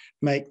to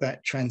make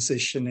that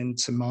transition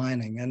into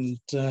mining.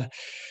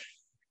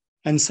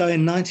 And so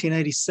in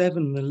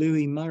 1987, the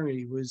Louis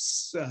Murray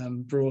was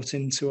brought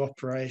into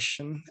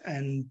operation,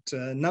 and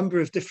a number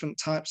of different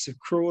types of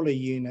crawler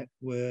unit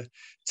were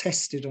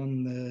tested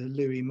on the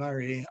Louis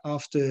Murray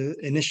after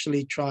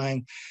initially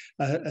trying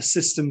a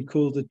system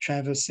called the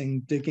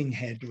traversing digging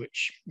head,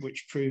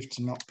 which proved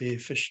to not be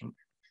efficient.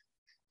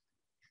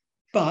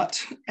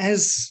 But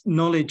as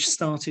knowledge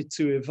started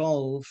to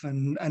evolve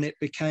and it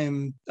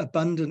became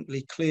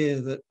abundantly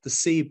clear that the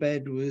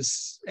seabed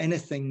was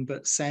anything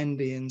but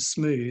sandy and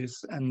smooth,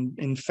 and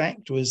in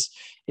fact was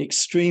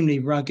extremely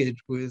rugged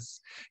with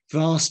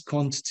vast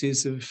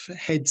quantities of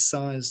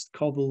head-sized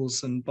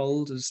cobbles and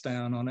boulders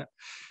down on it,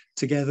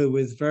 together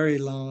with very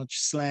large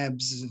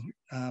slabs,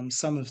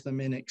 some of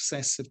them in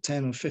excess of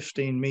 10 or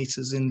 15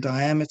 meters in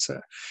diameter,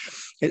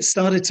 it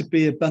started to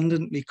be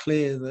abundantly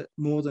clear that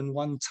more than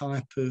one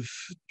type of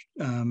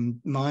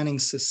mining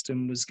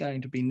system was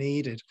going to be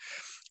needed.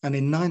 And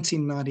in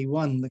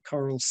 1991, the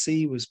Coral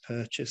Sea was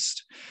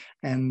purchased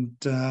and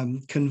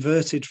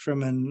converted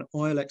from an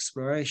oil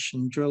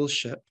exploration drill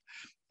ship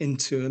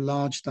into a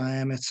large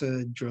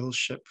diameter drill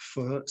ship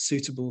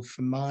suitable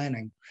for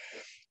mining.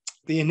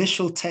 The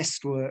initial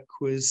test work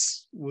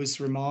was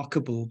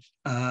remarkable.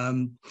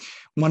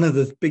 One of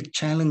the big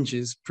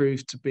challenges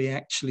proved to be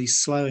actually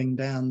slowing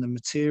down the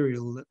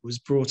material that was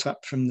brought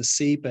up from the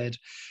seabed.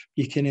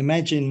 You can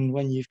imagine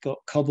when you've got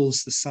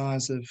cobbles the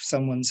size of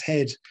someone's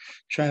head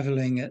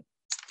traveling at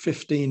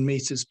 15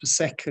 meters per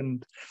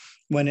second,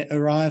 when it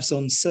arrives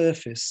on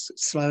surface,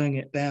 slowing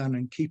it down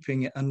and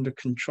keeping it under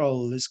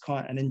control is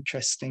quite an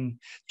interesting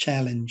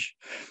challenge.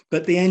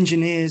 But the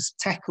engineers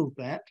tackled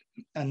that,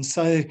 and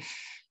so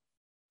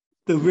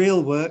the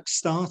real work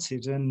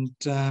started, and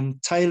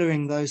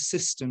tailoring those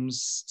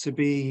systems to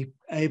be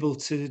able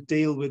to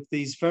deal with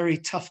these very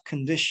tough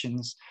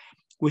conditions,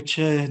 which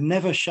are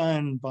never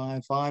shown by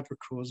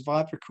vibracores.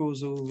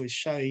 Vibracores always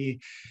show you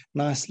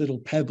nice little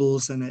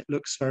pebbles and it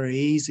looks very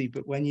easy.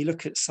 But when you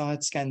look at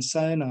side scan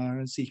sonar,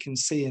 as you can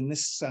see in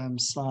this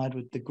slide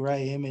with the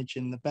gray image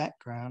in the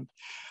background,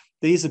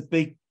 these are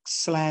big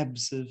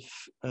slabs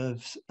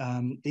of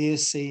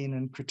Eocene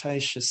and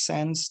Cretaceous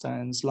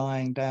sandstones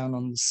lying down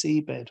on the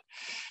seabed.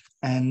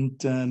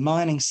 And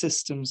mining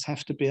systems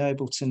have to be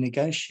able to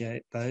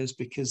negotiate those,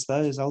 because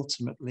those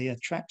ultimately are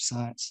trap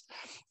sites.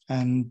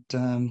 And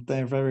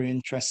they're very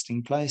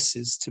interesting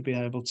places to be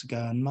able to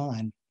go and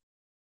mine.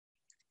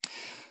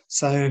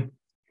 So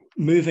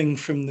moving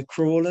from the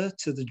crawler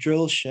to the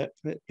drill ship,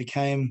 it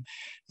became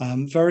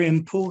very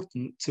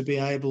important to be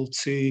able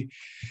to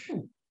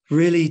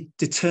really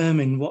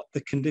determine what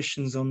the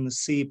conditions on the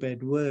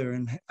seabed were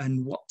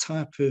and what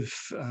type of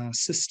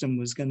system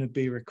was going to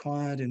be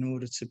required in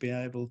order to be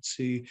able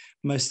to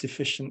most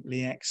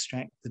efficiently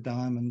extract the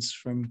diamonds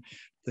from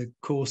the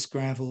coarse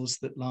gravels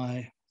that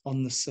lie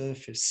on the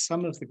surface.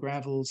 Some of the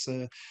gravels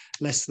are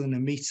less than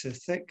 1 meter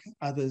thick,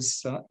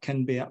 others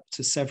can be up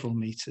to several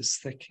meters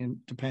thick.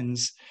 It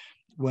depends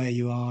where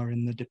you are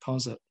in the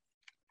deposit.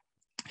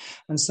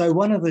 And so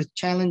one of the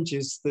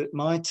challenges that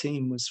my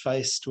team was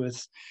faced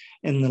with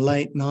in the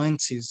late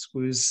 90s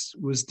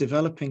was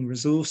developing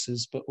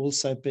resources, but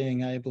also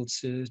being able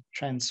to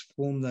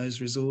transform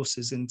those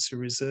resources into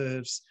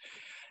reserves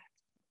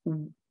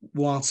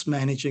whilst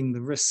managing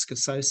the risk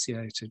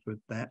associated with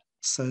that,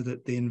 so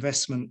that the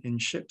investment in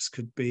ships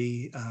could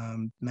be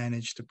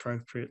managed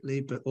appropriately,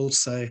 but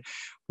also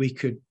we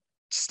could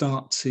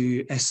start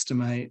to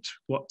estimate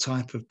what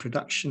type of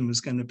production was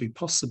going to be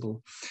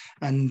possible.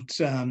 And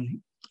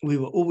we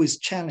were always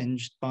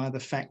challenged by the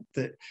fact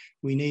that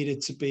we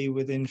needed to be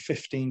within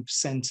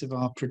 15% of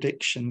our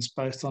predictions,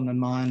 both on a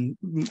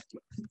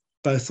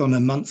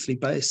monthly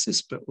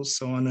basis, but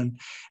also on an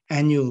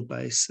annual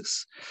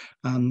basis.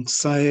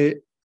 So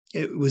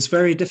it was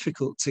very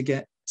difficult to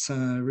get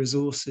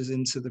resources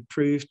into the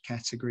proved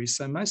category.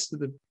 So most of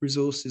the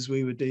resources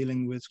we were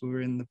dealing with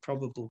were in the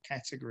probable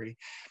category.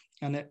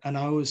 And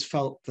I always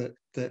felt that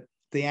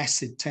the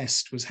acid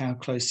test was how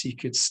close you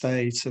could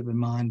stay to the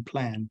mine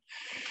plan.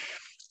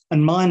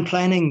 And mine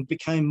planning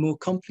became more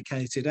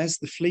complicated as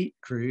the fleet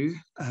grew.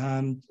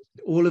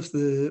 All of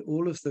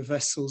the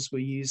vessels were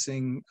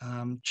using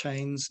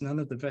chains. None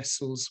of the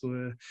vessels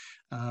were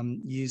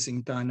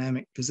using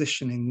dynamic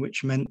positioning,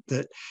 which meant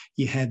that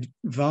you had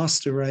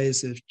vast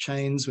arrays of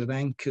chains with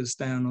anchors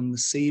down on the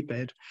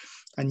seabed.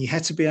 And you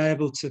had to be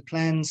able to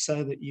plan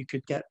so that you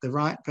could get the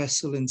right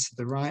vessel into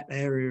the right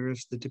area of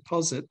the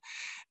deposit,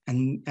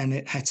 and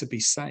it had to be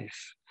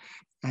safe.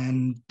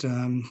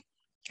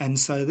 And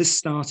so this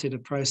started a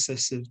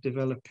process of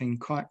developing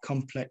quite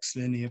complex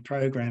linear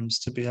programs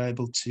to be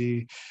able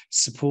to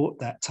support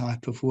that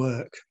type of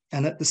work.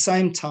 And at the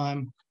same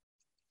time,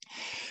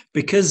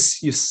 because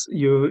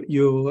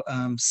you're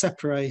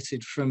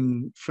separated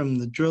from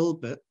the drill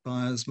bit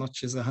by as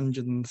much as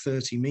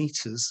 130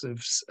 meters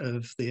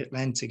of the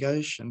Atlantic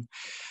Ocean,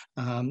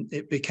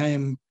 it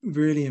became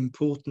really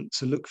important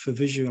to look for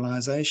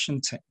visualization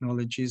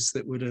technologies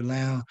that would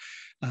allow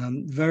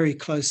very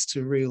close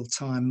to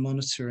real-time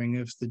monitoring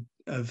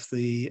of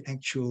the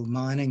actual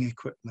mining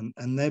equipment.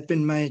 And there have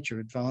been major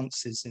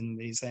advances in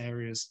these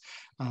areas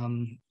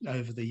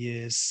over the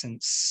years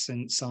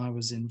since I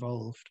was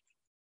involved.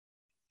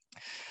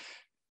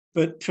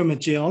 But from a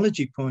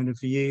geology point of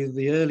view,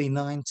 the early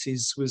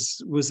 90s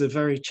was a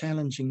very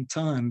challenging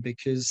time,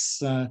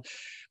 because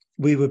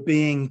we were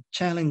being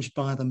challenged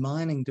by the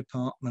mining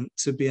department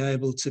to be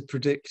able to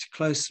predict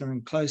closer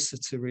and closer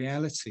to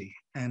reality.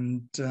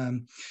 And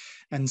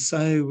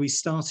so we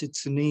started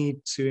to need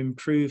to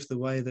improve the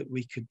way that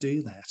we could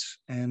do that.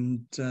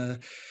 And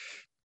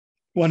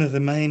one of the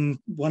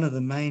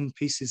main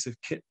pieces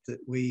of kit that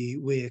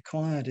we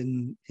acquired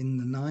in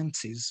the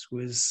 90s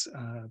was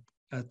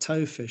a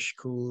tow fish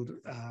called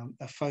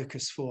a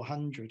Focus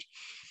 400.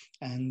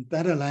 And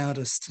that allowed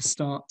us to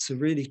start to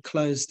really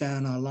close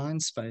down our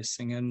line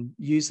spacing, and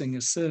using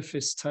a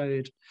surface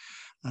towed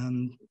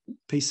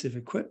piece of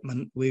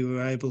equipment, we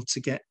were able to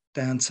get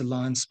down to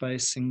line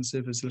spacings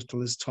of as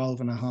little as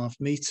 12.5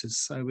 meters.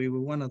 So we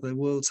were one of the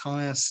world's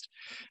highest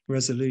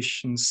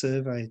resolution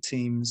survey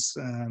teams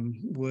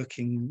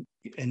working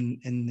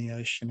in the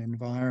ocean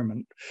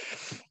environment.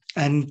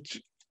 And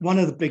one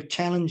of the big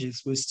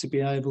challenges was to be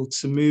able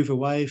to move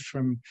away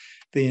from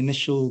the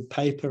initial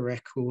paper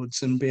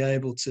records and be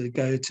able to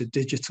go to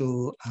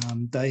digital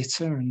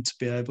data, and to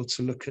be able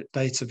to look at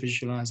data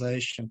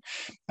visualization.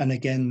 And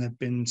again, there have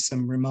been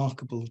some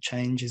remarkable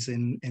changes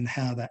in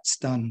how that's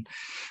done.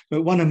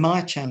 But one of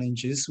my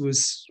challenges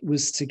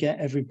was to get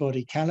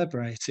everybody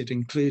calibrated,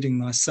 including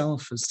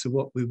myself, as to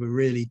what we were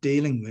really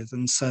dealing with.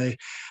 And so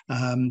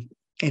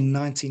in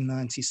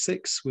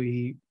 1996,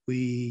 we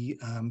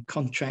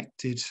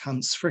contracted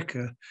Hans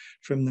Fricker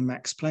from the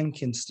Max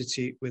Planck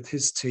Institute with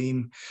his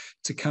team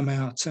to come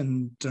out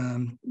and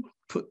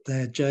put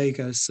their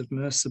Jago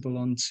submersible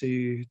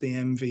onto the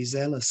MV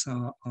Zealous,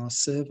 our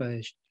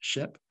survey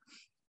ship.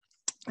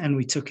 And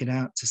we took it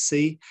out to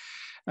sea,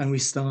 and we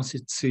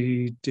started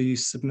to do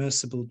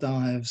submersible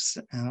dives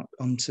out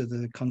onto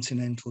the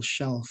continental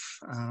shelf.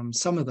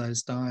 Some of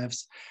those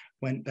dives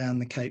went down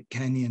the Cape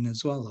Canyon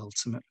as well,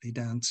 ultimately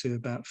down to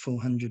about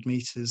 400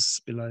 meters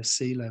below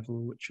sea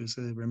level, which was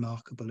a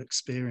remarkable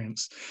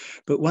experience.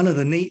 But one of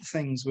the neat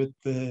things with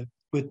the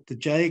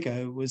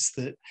Jago was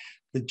that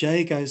the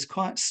Jago is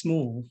quite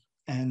small,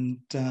 and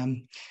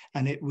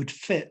it would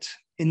fit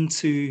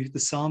into the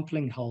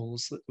sampling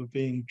holes that were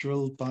being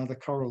drilled by the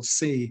Coral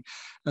Sea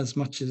as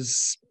much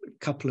as a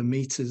couple of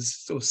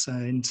meters or so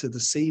into the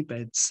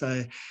seabed.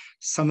 So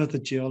some of the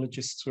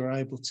geologists were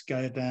able to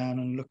go down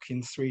and look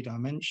in 3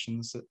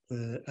 dimensions at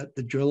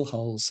the drill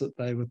holes that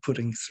they were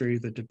putting through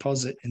the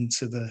deposit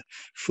into the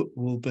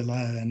footwall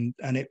below.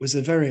 And it was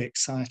a very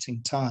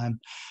exciting time.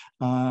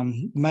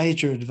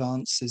 Major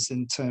advances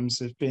in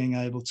terms of being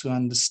able to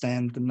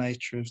understand the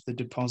nature of the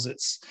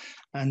deposits.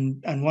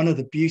 And one of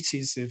the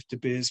beauties of De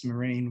Beers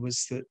Marine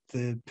was that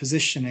the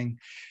positioning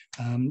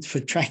for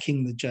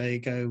tracking the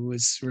Jago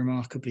was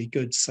remarkably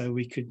good. So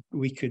we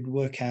could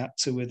work out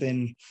to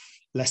within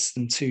less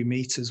than 2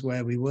 meters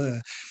where we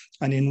were.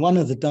 And in one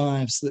of the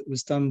dives that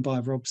was done by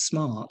Rob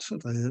Smart,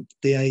 the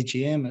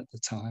AGM at the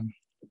time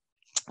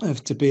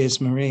of De Beers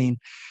Marine,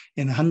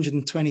 in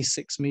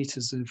 126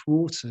 meters of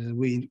water,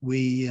 we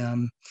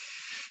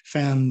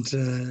found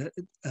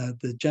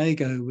the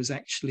Jago was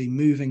actually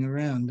moving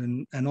around,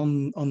 and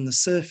on the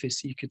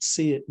surface you could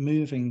see it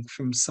moving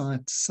from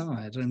side to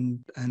side,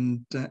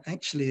 and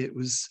actually it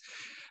was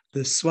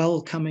the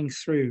swell coming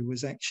through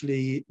was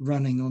actually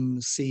running on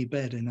the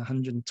seabed in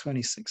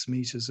 126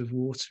 meters of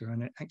water,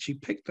 and it actually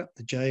picked up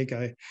the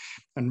Jago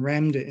and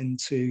rammed it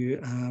into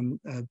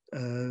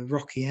a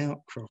rocky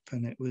outcrop,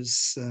 and it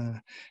was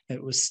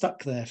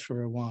stuck there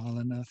for a while.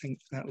 And I think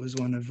that was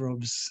one of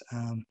Rob's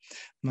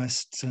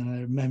most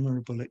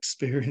memorable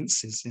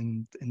experiences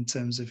in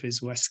terms of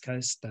his West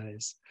Coast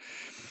days.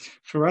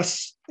 For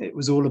us, it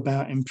was all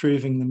about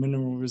improving the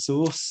mineral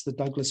resource. The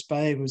Douglas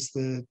Bay was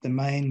the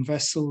main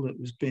vessel that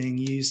was being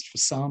used for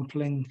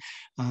sampling,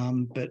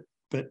 but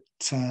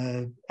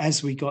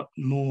as we got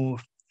more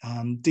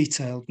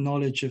detailed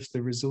knowledge of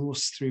the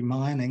resource through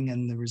mining,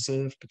 and the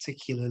reserve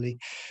particularly,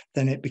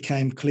 then it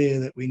became clear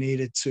that we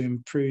needed to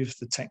improve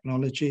the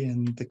technology,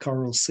 and the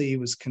Coral Sea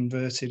was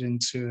converted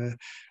into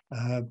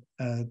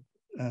a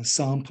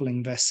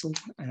sampling vessel,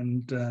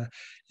 and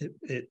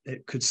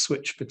it could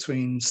switch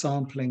between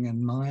sampling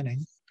and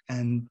mining.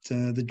 And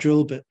the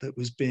drill bit that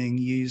was being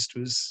used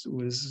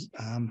was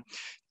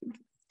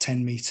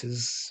 10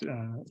 meters,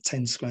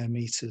 10 square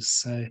meters.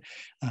 So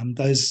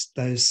those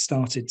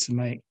started to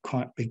make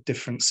quite big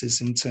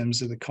differences in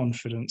terms of the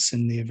confidence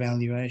in the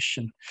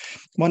evaluation.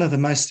 One of the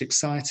most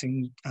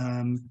exciting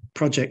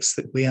projects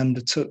that we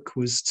undertook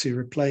was to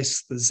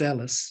replace the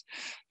Zealous.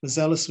 The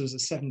Zealous was a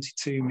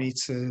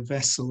 72-meter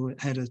vessel.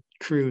 It had a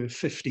crew of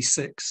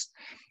 56,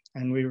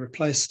 and we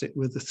replaced it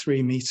with a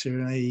 3-meter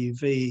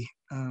AUV.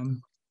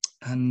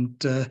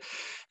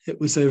 It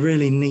was a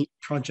really neat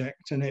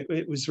project, and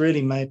it was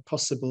really made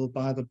possible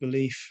by the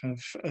belief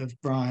of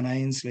Brian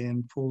Ainsley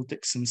and Paul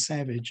Dixon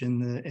Savage in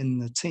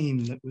the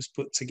team that was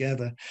put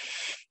together.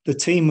 The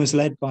team was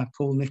led by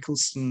Paul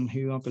Nicholson,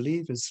 who I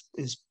believe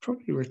is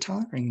probably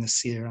retiring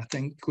this year. I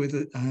think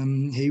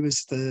he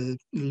was the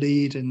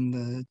lead in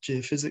the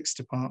geophysics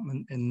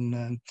department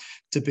in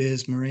De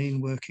Beers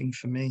Marine, working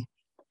for me.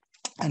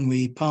 And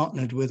we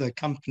partnered with a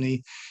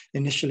company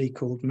initially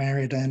called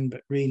Maridan,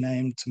 but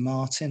renamed to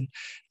Martin,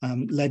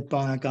 led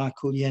by a guy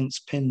called Jens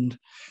Pind.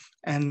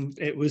 and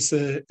it was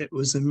a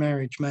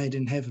marriage made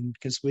in heaven,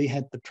 because we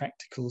had the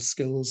practical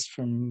skills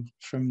from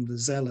the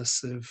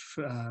zealous of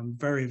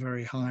very,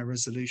 very high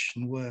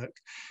resolution work.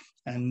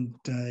 And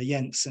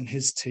Jens and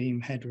his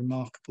team had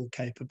remarkable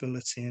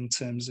capability in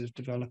terms of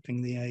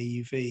developing the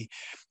AUV.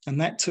 And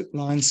that took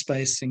line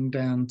spacing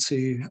down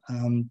to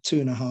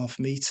 2.5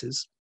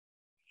 meters.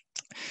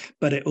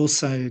 But it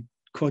also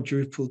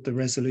quadrupled the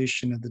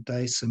resolution of the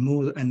data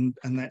more, and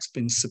that's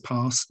been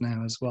surpassed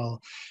now as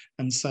well.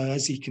 And so,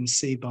 as you can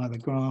see by the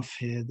graph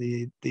here,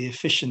 the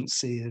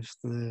efficiency of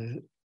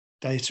the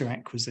data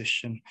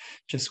acquisition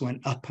just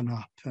went up and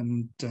up.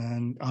 And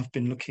I've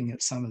been looking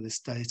at some of this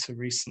data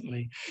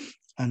recently,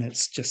 and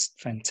it's just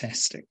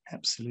fantastic,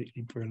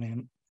 absolutely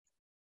brilliant.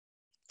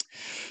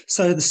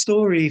 So the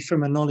story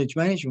from a knowledge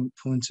management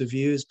point of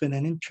view has been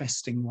an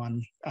interesting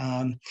one.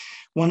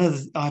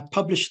 I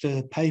published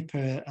a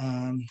paper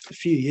a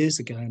few years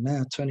ago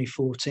now,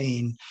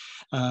 2014,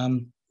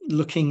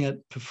 looking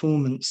at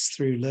performance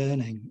through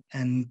learning.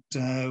 And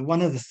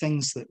one of the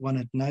things that one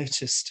had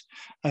noticed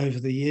over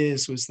the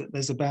years was that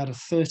there's about a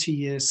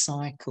 30-year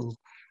cycle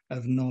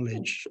of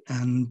knowledge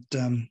and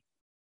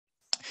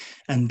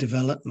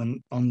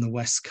development on the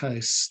West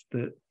Coast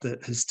that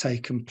has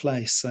taken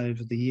place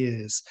over the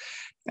years.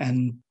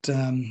 And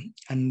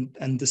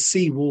the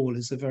seawall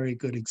is a very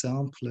good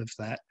example of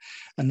that.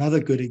 Another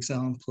good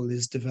example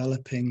is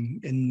developing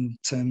in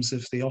terms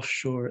of the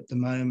offshore at the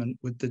moment,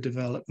 with the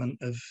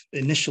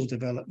initial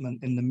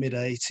development in the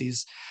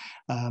mid-80s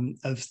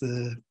of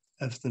the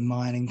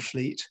mining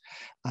fleet.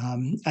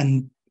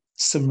 And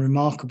some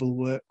remarkable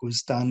work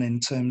was done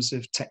in terms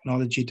of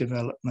technology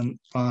development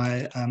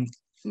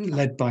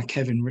led by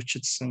Kevin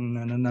Richardson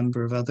and a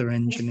number of other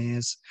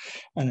engineers.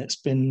 And it's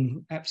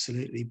been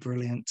absolutely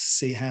brilliant to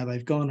see how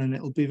they've gone, and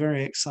it'll be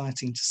very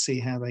exciting to see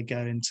how they go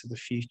into the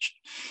future.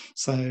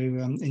 So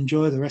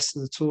enjoy the rest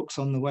of the talks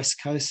on the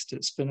West Coast.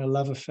 It's been a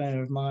love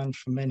affair of mine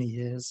for many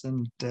years,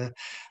 and I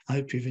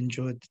hope you've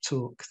enjoyed the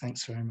talk.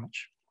 Thanks very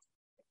much.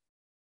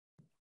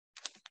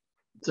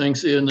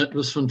 Thanks, Ian. That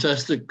was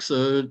fantastic.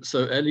 So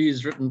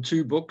Ali's written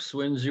 2 books.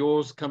 When's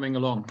yours coming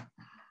along?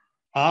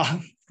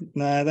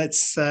 No,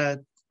 that's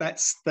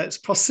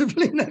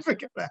possibly never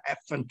going to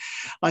happen.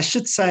 I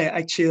should say,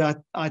 actually,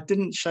 I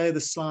didn't show the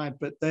slide,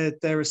 but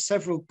there are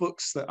several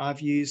books that I've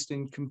used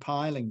in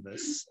compiling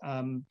this.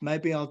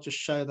 Maybe I'll just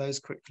show those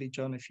quickly,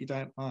 John, if you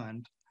don't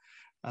mind.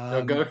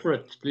 Go for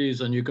it,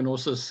 please. And you can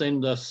also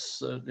send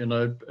us,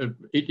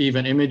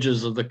 even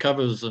images of the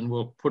covers, and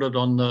we'll put it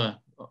on the,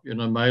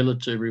 mail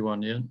it to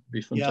everyone. Yeah, it'd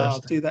be fantastic. Yeah,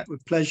 I'll do that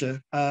with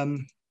pleasure.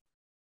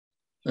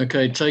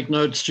 Okay, take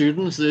note,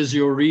 students. There's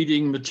your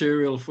reading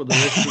material for the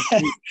rest of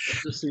the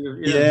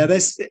week. Yeah,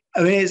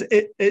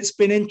 it's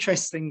been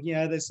interesting.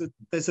 Yeah,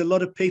 there's a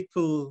lot of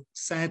people,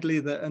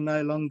 sadly, that are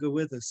no longer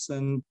with us,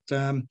 and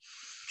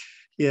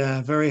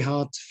very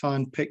hard to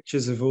find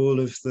pictures of all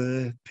of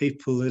the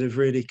people that have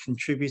really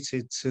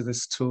contributed to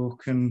this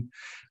talk and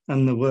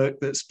the work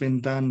that's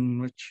been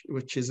done,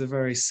 which is a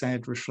very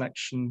sad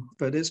reflection.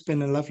 But it's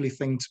been a lovely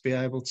thing to be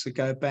able to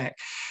go back.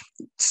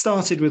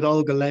 Started with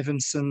Olga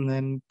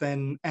Levinson,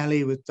 then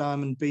Ali with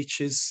Diamond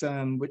Beaches,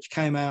 which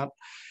came out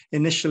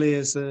initially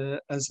as a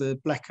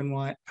black and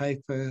white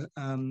paper,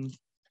 a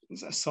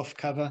soft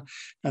cover,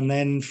 and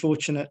then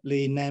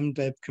fortunately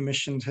Namdeb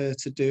commissioned her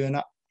to do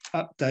an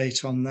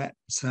update on that,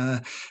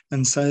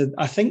 and so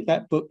I think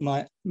that book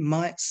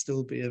might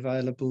still be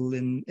available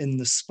in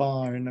the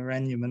SPA in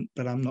Arrangement,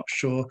 but I'm not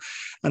sure.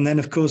 And then,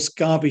 of course,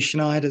 Gabi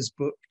Schneider's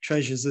book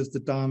Treasures of the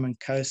Diamond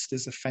Coast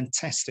is a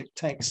fantastic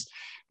text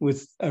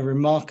with a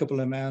remarkable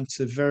amount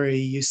of very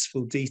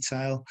useful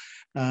detail.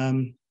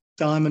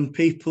 Diamond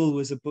People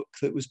was a book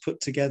that was put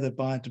together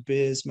by De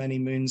Beers many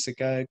moons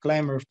ago.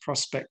 Glamour of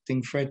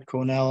Prospecting, Fred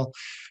Cornell.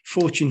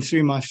 Fortune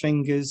Through My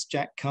Fingers,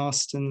 Jack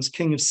Carstens.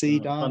 King of Sea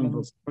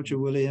Diamonds, Roger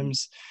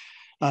Williams.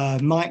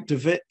 Mike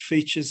DeWitt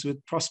features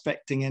with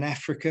Prospecting in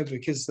Africa,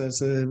 because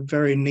there's a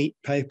very neat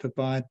paper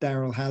by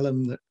Daryl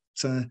Hallam that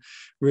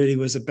really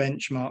was a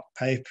benchmark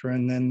paper.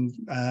 And then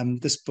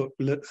this book,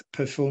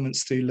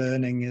 Performance Through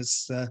Learning,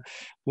 is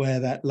where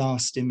that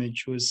last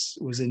image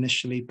was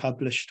initially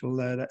published,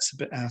 although that's a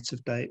bit out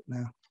of date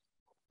now.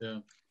 Yeah,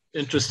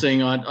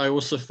 interesting. I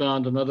also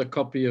found another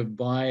copy of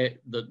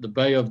the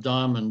Bay of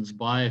Diamonds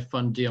by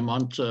Van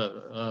Diamante,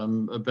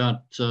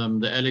 about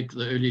the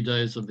early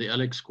days of the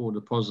Alex Core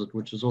deposit,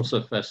 which is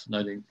also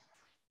fascinating.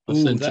 I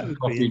sent a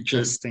copy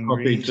to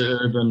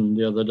Urban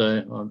the other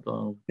day.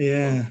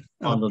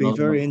 I'd be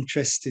very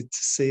interested to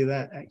see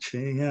that,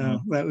 actually. Yeah,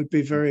 that would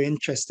be very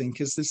interesting,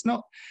 because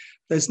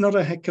there's not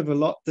a heck of a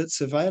lot that's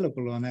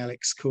available on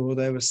Alex Core.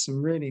 There were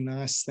some really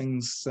nice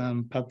things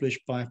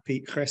published by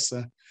Pete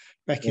Kresser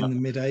back in the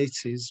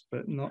mid-80s,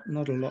 but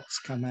not a lot's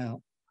come out.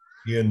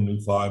 Ian,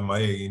 if I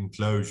may, in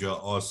closure,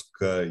 ask,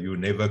 you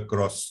never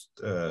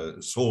crossed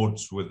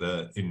swords with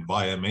the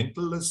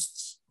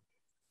environmentalists?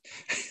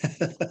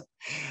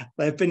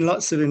 There have been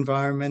lots of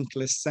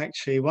environmentalists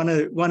actually. One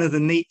of the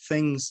neat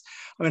things,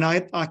 I mean,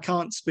 I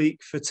can't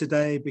speak for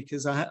today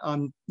because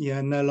I'm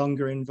no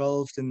longer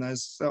involved in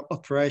those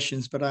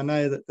operations, but I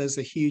know that there's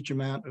a huge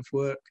amount of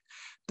work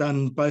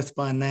done both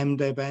by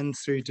NAMDEB and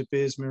through De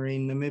Beers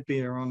Marine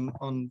Namibia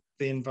on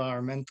the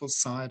environmental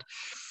side.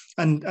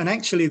 And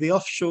actually, the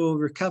offshore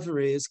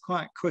recovery is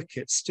quite quick.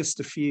 It's just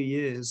a few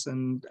years.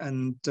 And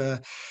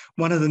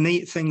one of the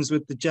neat things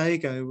with the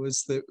Jago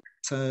was that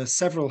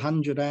several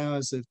hundred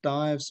hours of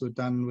dives were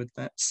done with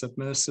that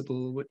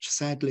submersible, which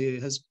sadly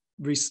has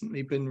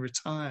recently been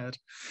retired.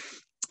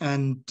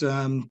 And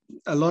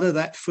a lot of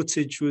that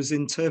footage was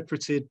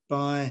interpreted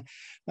by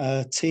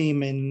a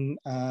team in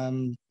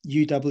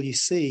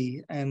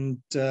UWC, and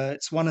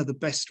it's one of the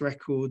best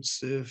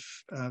records of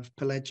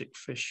pelagic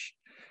fish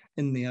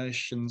in the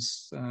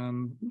oceans.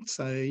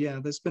 So yeah,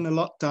 there's been a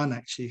lot done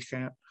actually,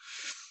 Kat.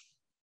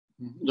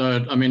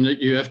 No, I mean,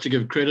 you have to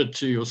give credit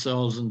to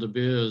yourselves and De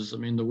Beers. I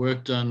mean, the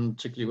work done,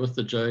 particularly with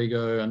the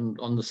Jago and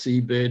on the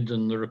seabed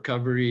and the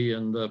recovery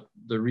and the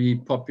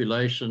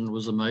repopulation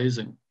was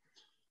amazing.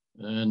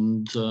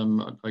 And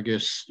I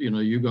guess,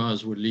 you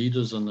guys were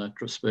leaders in that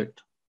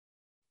respect.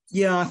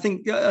 Yeah, I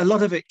think a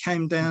lot of it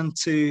came down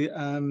to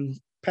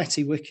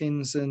Patty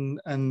Wickens and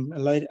a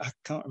lady, I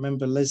can't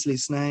remember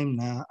Leslie's name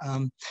now,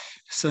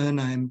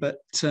 surname, but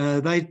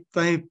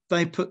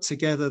they put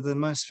together the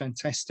most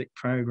fantastic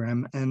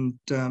program, and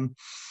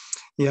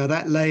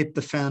that laid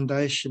the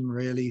foundation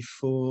really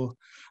for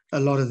a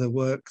lot of the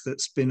work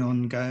that's been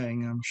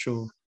ongoing, I'm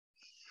sure.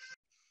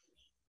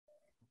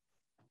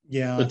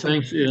 Yeah, but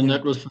thanks, Ian.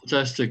 That was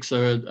fantastic.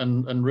 So,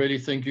 and really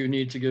think you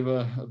need to give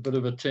a bit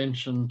of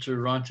attention to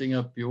writing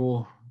up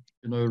your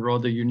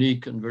rather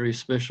unique and very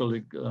special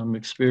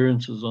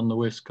experiences on the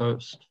West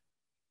Coast.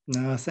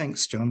 No,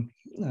 thanks, John.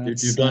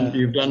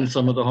 You've done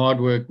some of the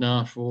hard work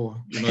now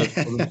for for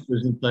the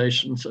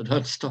presentation, so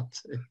don't stop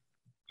there.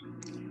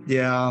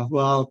 Yeah,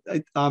 well,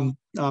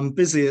 I'm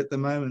busy at the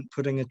moment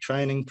putting a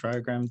training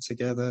program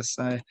together,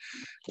 so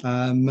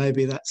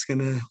maybe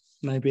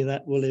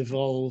that will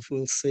evolve.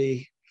 We'll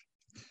see.